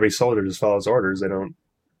 Every soldier just follows orders. They don't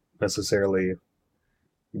necessarily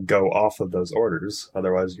go off of those orders.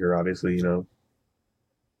 Otherwise, you're obviously,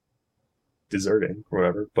 deserting or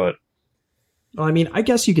whatever. But I mean, I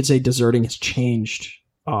guess you could say deserting has changed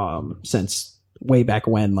since way back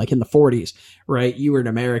when, like in the 40s, right? You were an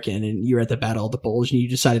American and you were at the Battle of the Bulge and you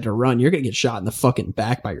decided to run. You're going to get shot in the fucking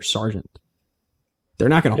back by your sergeant. They're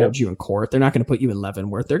not going to hold you in court. They're not going to put you in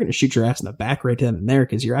Leavenworth. They're going to shoot your ass in the back right then and there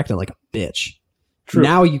because you're acting like a bitch. True.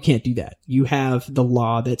 Now you can't do that. You have the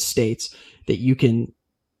law that states that you can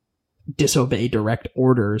disobey direct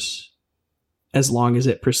orders as long as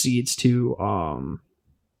it proceeds to,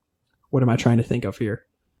 what am I trying to think of here?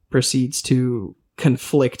 Proceeds to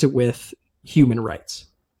conflict with human rights.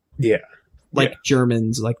 Yeah. Like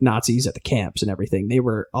Germans, like Nazis at the camps and everything. They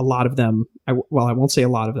were, a lot of them, I won't say a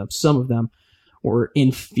lot of them, some of them were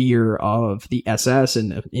in fear of the SS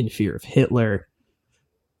and in fear of Hitler,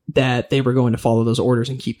 that they were going to follow those orders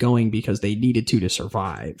and keep going because they needed to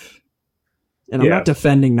survive. And I'm not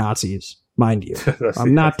defending Nazis, mind you.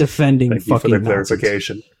 I'm not defending Thank you fucking for the Nazis.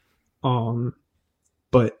 clarification.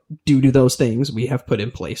 But due to those things, we have put in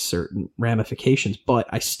place certain ramifications. But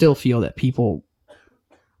I still feel that people,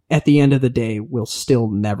 at the end of the day, will still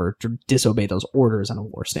never disobey those orders on a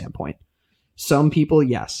war standpoint. Some people,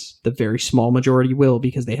 yes, the very small majority will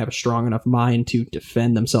because they have a strong enough mind to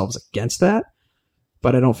defend themselves against that.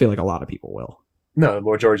 But I don't feel like a lot of people will. No, the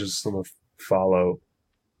majority is just going to follow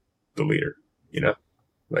the leader,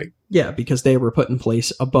 Yeah, because they were put in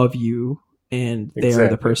place above you and they are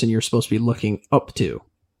the person you're supposed to be looking up to.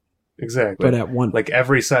 Exactly. But at one... Like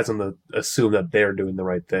every side's going to assume that they're doing the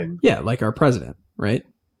right thing. Yeah, like our president, right?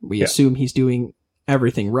 We assume he's doing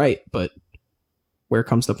everything right, but where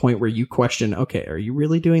comes the point where you question, okay, are you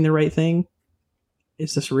really doing the right thing?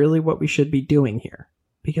 Is this really what we should be doing here?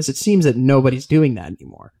 Because it seems that nobody's doing that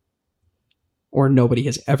anymore. Or nobody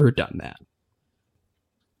has ever done that.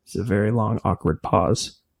 It's a very long, awkward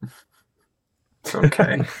pause.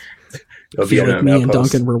 Okay. I feel like me and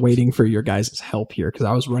Duncan were waiting for your guys' help here because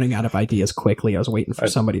I was running out of ideas quickly. I was waiting for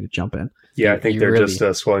somebody to jump in. Yeah, I think they're really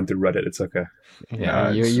just scrolling through Reddit. It's okay.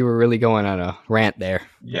 Yeah, you were really going on a rant there.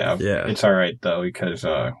 Yeah. It's all right, though, because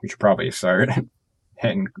we should probably start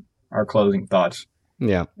hitting our closing thoughts.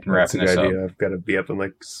 Yeah. And wrapping this up. I've got to be up in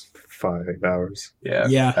like 5 hours. Yeah,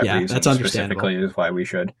 that's understandable. Specifically is why we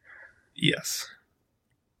should. Yes.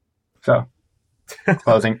 So,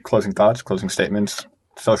 closing thoughts, closing statements,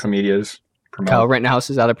 social medias. Promote. Kyle Rittenhouse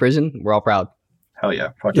is out of prison. We're all proud. Hell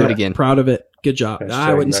yeah. Do it again. Proud of it. Good job.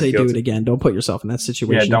 I wouldn't say do it again. Don't put yourself in that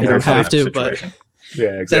situation. You don't have to, but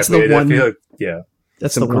yeah, exactly. That's the one.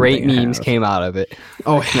 That's some great memes came out of it.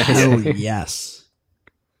 Oh hell yes!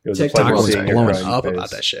 TikTok was blowing up about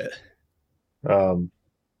that shit.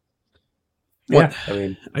 Yeah, I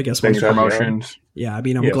mean, I guess thanks promotions. Yeah, I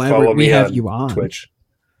mean, I'm glad we have you on Twitch.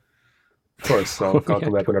 Of course, I'll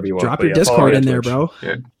come back whenever you want. Drop your Discord in there, bro.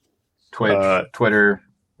 Yeah. Twitch, Twitter,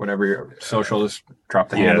 whatever your socials. Drop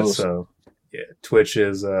the handles. So Twitch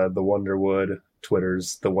is the Wonderwood.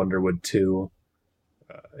 Twitter's the Wonderwood 2.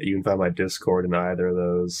 You can find my Discord in either of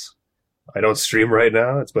those. I don't stream right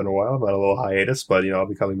now. It's been a while. I'm on a little hiatus, but I'll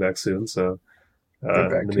be coming back soon. So in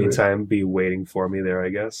the meantime, be waiting for me there, I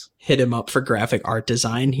guess. Hit him up for graphic art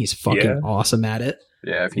design. He's fucking awesome at it.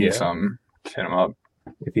 Yeah, if you need something, hit him up.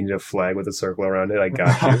 If you need a flag with a circle around it, I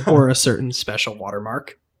got you. Or a certain special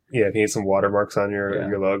watermark. Yeah, if you need some watermarks on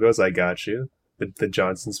your logos, I got you. The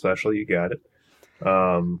Johnson special, you got it.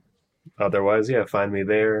 Otherwise, find me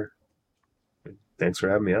there. Thanks for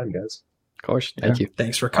having me on, guys. Of course. Thank you.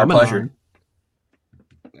 Thanks for Our coming pleasure.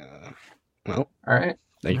 Well, All right.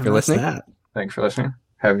 thank you on. for That's listening. that. Thanks for listening.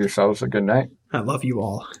 Have yourselves a good night. I love you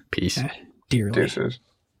all Peace. dearly. Deuces.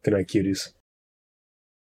 Good night, cuties.